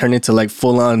controllers turn into like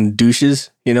full on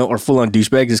douches, you know, or full on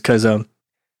douchebags is because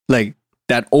like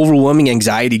that overwhelming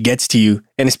anxiety gets to you,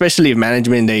 and especially if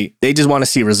management they just want to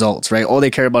see results, right? All they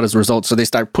care about is results, so they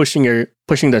start pushing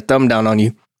their thumb down on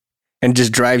you, and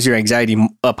just drives your anxiety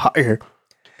up higher.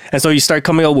 And so you start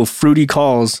coming up with fruity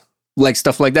calls, like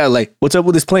stuff like that, like what's up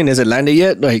with this plane? Has it landed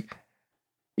yet? Like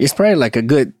it's probably like a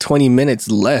good 20 minutes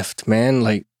left, man.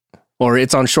 Like, or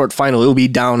it's on short final. It'll be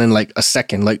down in like a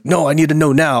second. Like, no, I need to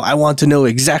know now. I want to know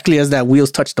exactly as that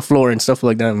wheels touch the floor and stuff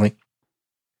like that. I'm like,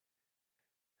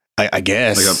 I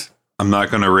guess. Like I'm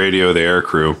not going to radio the air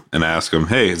crew and ask them,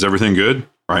 hey, is everything good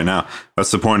right now?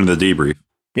 That's the point of the debrief.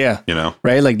 Yeah. You know?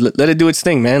 Right? Like, let it do its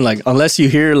thing, man. Like, unless you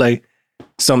hear like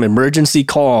some emergency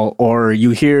call or you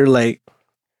hear like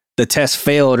the test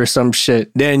failed or some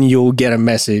shit, then you'll get a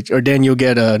message or then you'll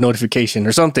get a notification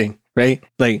or something, right?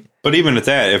 Like, but even at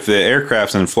that, if the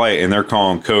aircraft's in flight and they're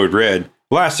calling code red,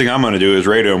 the last thing I'm going to do is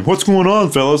radio them, what's going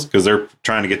on, fellas? Because they're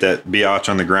trying to get that biatch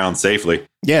on the ground safely.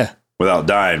 Yeah. Without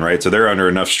dying, right? So they're under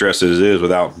enough stress as it is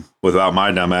without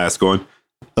my dumb ass going,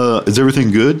 is everything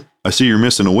good? I see you're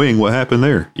missing a wing. What happened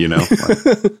there? You know?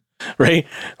 Right?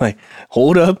 Like,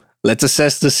 hold up. Let's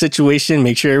assess the situation,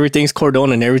 make sure everything's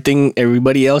cordoned and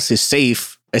everybody else is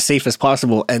safe as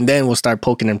possible. And then we'll start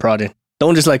poking and prodding.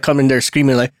 Don't just like come in there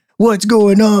screaming like, what's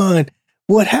going on?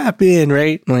 What happened?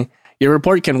 Right? Like, your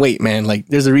report can wait, man. Like,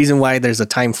 there's a reason why there's a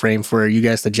time frame for you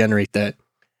guys to generate that.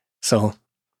 So.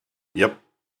 Yep.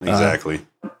 Exactly.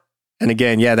 And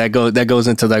again, yeah, that goes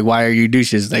into like, why are you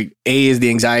douches? Like, A is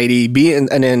the anxiety. B, and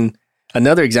then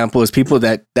another example is people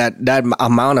that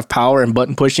amount of power and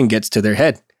button pushing gets to their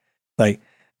head. Like,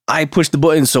 I push the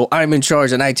button, so I'm in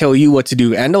charge and I tell you what to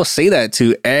do. And they'll say that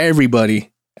to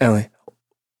everybody. And I'm like,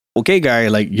 okay, guy,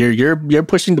 like you're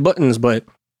pushing the buttons, but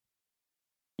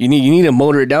you need to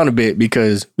motor it down a bit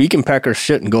because we can pack our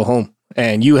shit and go home.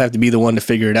 And you have to be the one to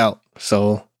figure it out.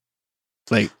 So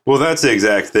like, well, that's the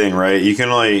exact thing, right? You can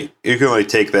only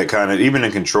take that kind of, even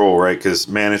in control, right? Because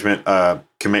management,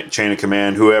 chain of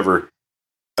command, whoever,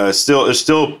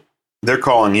 still they're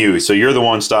calling you, so you're the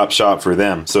one-stop shop for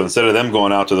them. So instead of them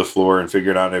going out to the floor and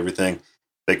figuring out everything,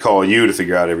 they call you to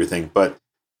figure out everything. But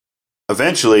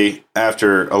eventually,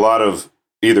 after a lot of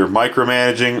either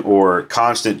micromanaging or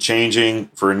constant changing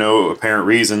for no apparent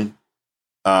reason,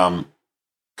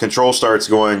 control starts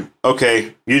going,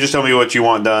 okay, you just tell me what you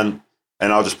want done,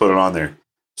 and I'll just put it on there.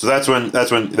 So that's when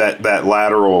that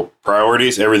lateral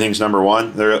priorities, everything's number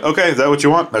one. They're okay, is that what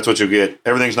you want? That's what you'll get.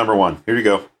 Everything's number one. Here you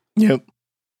go. Yep.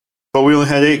 But we only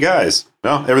had 8 guys.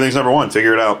 No, everything's number one.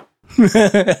 Figure it out.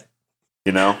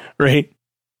 You know? Right.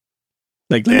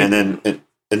 Like, and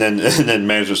then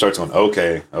management starts going,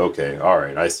 okay, all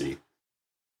right, I see.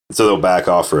 And so they'll back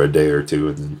off for a day or two,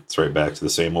 and then it's right back to the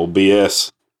same old BS.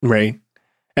 Right.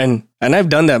 And I've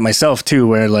done that myself too,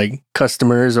 where like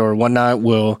customers or whatnot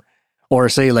will, or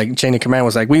say like chain of command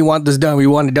was like, we want this done. We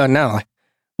want it done now. Like,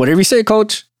 whatever you say,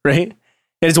 coach. Right.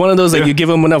 And it's one of those, like, you give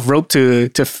them enough rope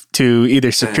to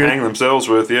either secure, hang themselves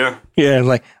with, yeah. Yeah,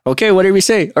 like, okay, whatever you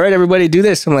say. All right, everybody, do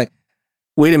this. I'm like,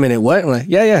 wait a minute, what? I'm like,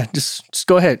 yeah, just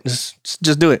go ahead, just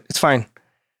do it. It's fine,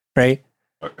 right?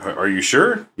 Are you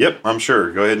sure? Yep, I'm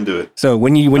sure. Go ahead and do it. So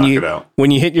when you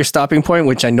hit your stopping point,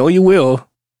 which I know you will,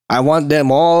 I want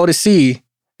them all to see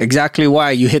exactly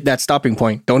why you hit that stopping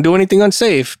point. Don't do anything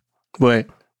unsafe, but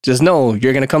just know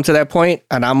you're gonna come to that point,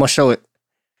 and I'm gonna show it,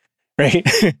 right?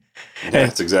 Yeah,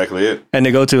 that's exactly it. And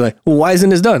they go to like, well, why isn't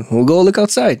this done? We'll go look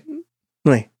outside. I'm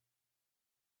like,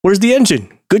 where's the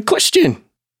engine? Good question.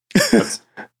 It's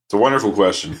a wonderful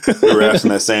question. We were asking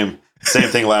that same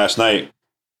thing last night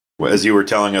as you were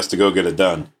telling us to go get it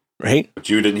done. Right. But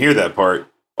you didn't hear that part.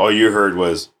 All you heard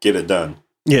was get it done.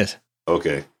 Yes.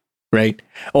 Okay. Right.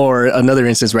 Or another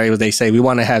instance, right, where they say, we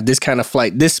want to have this kind of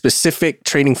flight, this specific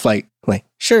training flight. I'm like,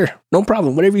 sure, no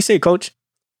problem. Whatever you say, coach.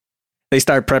 They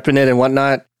start prepping it and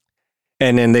whatnot.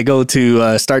 And then they go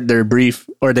to start their brief,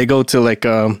 or they go to like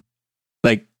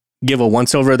give a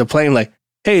once over of the plane, like,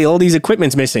 hey, all these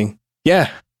equipment's missing. Yeah,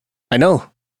 I know.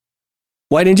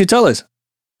 Why didn't you tell us?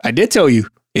 I did tell you.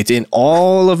 It's in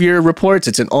all of your reports.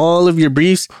 It's in all of your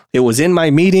briefs. It was in my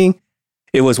meeting.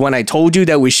 It was when I told you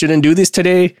that we shouldn't do this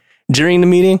today during the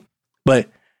meeting, but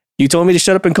you told me to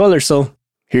shut up and color. So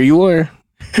here you are.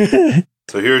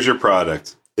 So here's your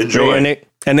product. Enjoy. Right?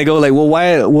 And they go like, well,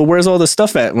 where's all the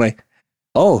stuff at? I'm like,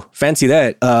 oh, fancy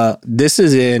that. This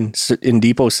is in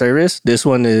depot service. This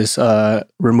one is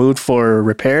removed for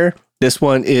repair. This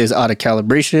one is out of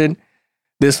calibration.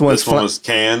 This one was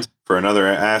canned for another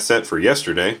asset for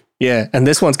yesterday. Yeah, and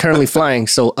this one's currently flying.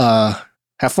 So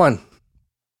have fun.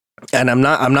 And I'm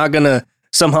not gonna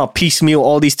somehow piecemeal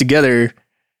all these together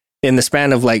in the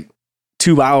span of like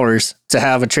 2 hours to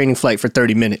have a training flight for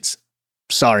 30 minutes.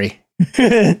 Sorry.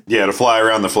 Yeah, to fly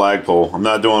around the flagpole. I'm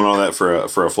not doing all that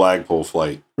for a flagpole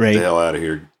flight. Right. Get the hell out of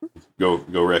here. Go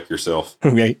wreck yourself.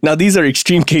 Right. Now these are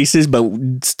extreme cases, but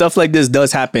stuff like this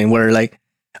does happen where like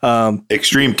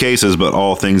extreme cases, but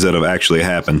all things that have actually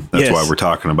happened. That's why we're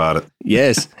talking about it.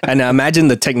 Yes. And now imagine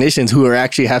the technicians who are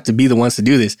actually have to be the ones to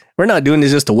do this. We're not doing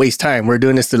this just to waste time. We're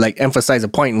doing this to like emphasize a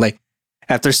point. Like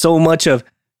after so much of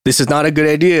this is not a good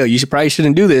idea, you probably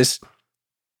shouldn't do this.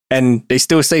 And they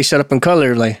still say shut up in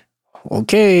color, like,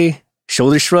 okay,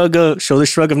 shoulder shrug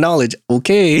of knowledge.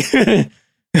 Okay.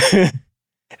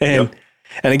 And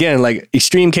again, like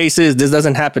extreme cases, this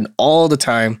doesn't happen all the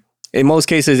time. In most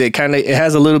cases, it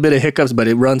has a little bit of hiccups, but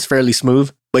it runs fairly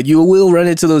smooth. But you will run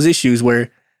into those issues where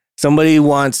somebody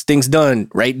wants things done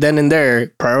right then and there,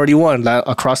 priority one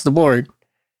across the board,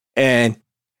 and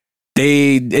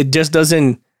it just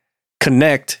doesn't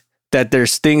connect that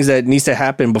there's things that needs to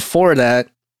happen before that,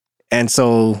 and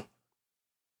so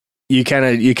you kind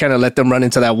of let them run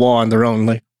into that wall on their own.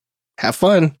 Like, have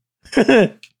fun.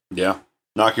 Yeah,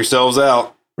 knock yourselves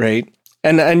out. Right,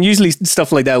 and usually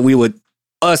stuff like that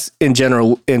us in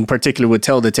general, in particular, would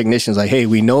tell the technicians like, hey,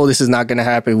 we know this is not going to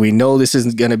happen. We know this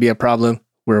isn't going to be a problem.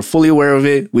 We're fully aware of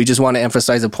it. We just want to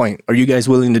emphasize a point. Are you guys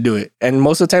willing to do it? And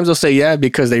most of the times they'll say, yeah,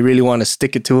 because they really want to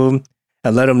stick it to them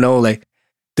and let them know like,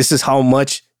 this is how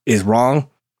much is wrong.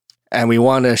 And we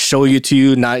want to show you to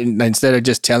you, not instead of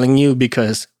just telling you,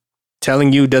 because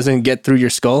telling you doesn't get through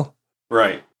your skull.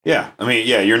 Right. Yeah. I mean,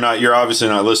 yeah, you're obviously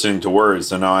not listening to words.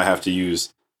 So now I have to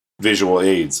use visual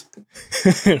aids.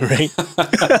 Right.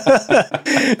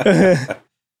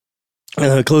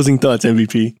 Closing thoughts,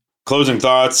 MVP. Closing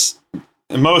thoughts.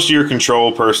 Most of your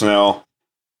control personnel,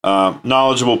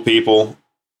 knowledgeable people,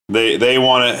 they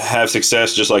want to have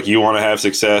success just like you want to have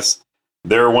success.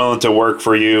 They're willing to work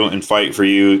for you and fight for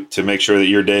you to make sure that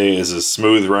your day is as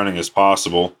smooth running as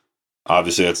possible.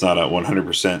 Obviously, that's not a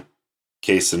 100%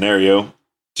 case scenario,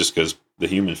 just because the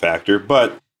human factor,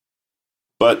 but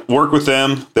work with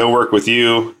them, they'll work with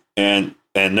you, and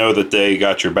know that they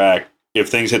got your back. If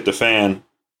things hit the fan,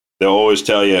 they'll always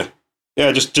tell you,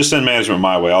 yeah, just send management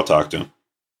my way. I'll talk to them.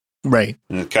 Right.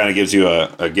 And it kind of gives you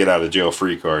a get out of jail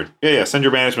free card. Yeah, send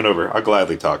your management over. I'll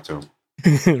gladly talk to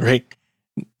them. Right.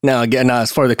 Now, again,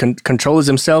 as far as the controllers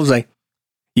themselves, like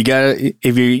you gotta,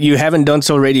 if you haven't done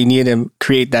so already, you need to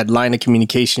create that line of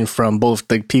communication from both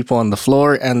the people on the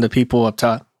floor and the people up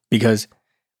top, because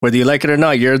whether you like it or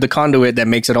not, you're the conduit that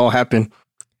makes it all happen.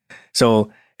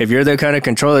 So if you're the kind of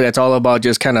controller that's all about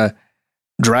just kind of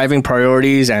driving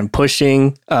priorities and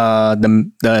pushing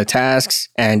the tasks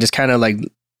and just kind of like,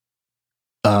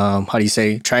 how do you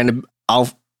say, trying to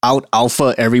out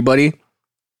alpha everybody,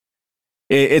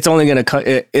 it's only going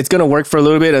to it's going to work for a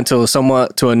little bit until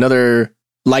another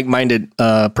like-minded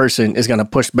person is going to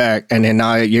push back. And then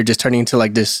now you're just turning into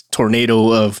like this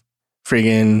tornado of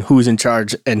friggin' who's in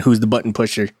charge and who's the button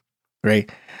pusher, right?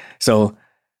 So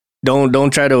don't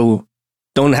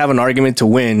have an argument to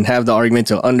win. Have the argument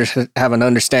to have an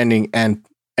understanding and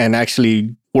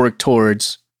actually work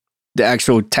towards the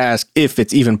actual task if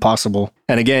it's even possible.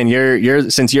 And again,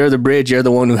 since you're the bridge, you're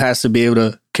the one who has to be able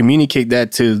to communicate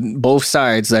that to both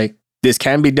sides. Like, this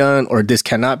can be done or this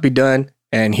cannot be done,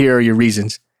 and here are your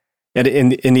reasons. And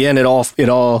in the end, it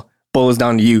all boils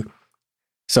down to you.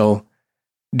 So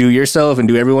do yourself and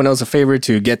do everyone else a favor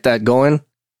to get that going,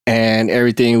 and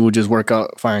everything will just work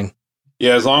out fine.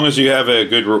 Yeah, as long as you have a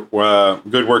good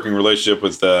working relationship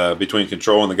with between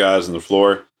control and the guys on the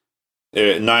floor,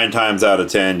 9 times out of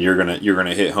 10 you're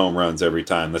gonna hit home runs every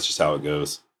time. That's just how it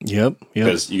goes. Yep.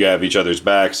 Because you have each other's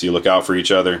backs, you look out for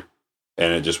each other,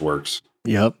 and it just works.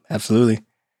 Yep, absolutely.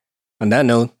 On that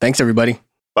note, thanks everybody.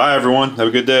 Bye everyone. Have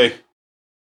a good day.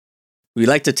 We'd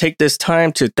like to take this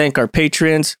time to thank our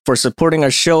patrons for supporting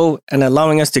our show and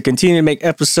allowing us to continue to make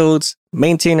episodes,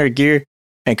 maintain our gear,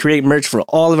 and create merch for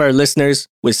all of our listeners,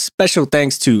 with special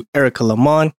thanks to Erica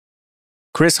Lamont,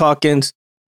 Chris Hawkins,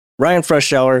 Ryan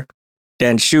Frushauer,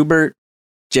 Dan Schubert,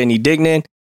 Jenny Dignan,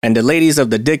 and the ladies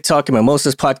of the Dick Talk and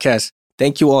Mimosas podcast.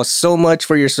 Thank you all so much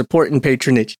for your support and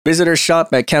patronage. Visit our shop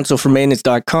at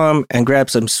cancelformaintenance.com and grab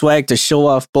some swag to show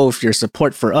off both your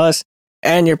support for us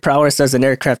and your prowess as an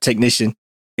aircraft technician.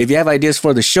 If you have ideas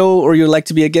for the show or you'd like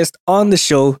to be a guest on the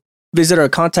show, visit our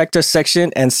contact us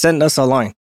section and send us a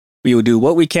line. We will do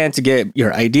what we can to get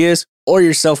your ideas or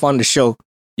yourself on the show.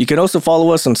 You can also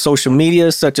follow us on social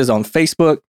media, such as on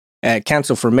Facebook at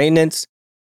Cancel for Maintenance,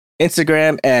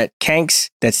 Instagram at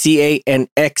Canx, that's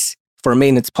CANX for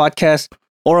Maintenance Podcast,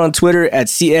 or on Twitter at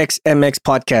CXMX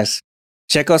Podcast.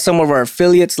 Check out some of our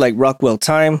affiliates like Rockwell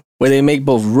Time, where they make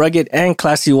both rugged and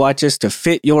classy watches to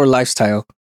fit your lifestyle.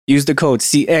 Use the code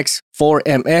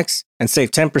CX4MX and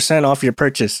save 10% off your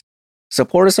purchase.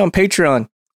 Support us on Patreon.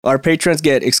 Our patrons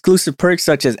get exclusive perks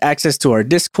such as access to our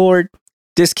Discord,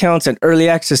 discounts and early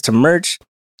access to merch,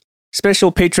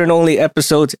 special patron-only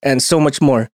episodes, and so much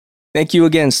more. Thank you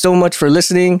again so much for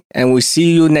listening, and we'll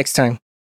see you next time.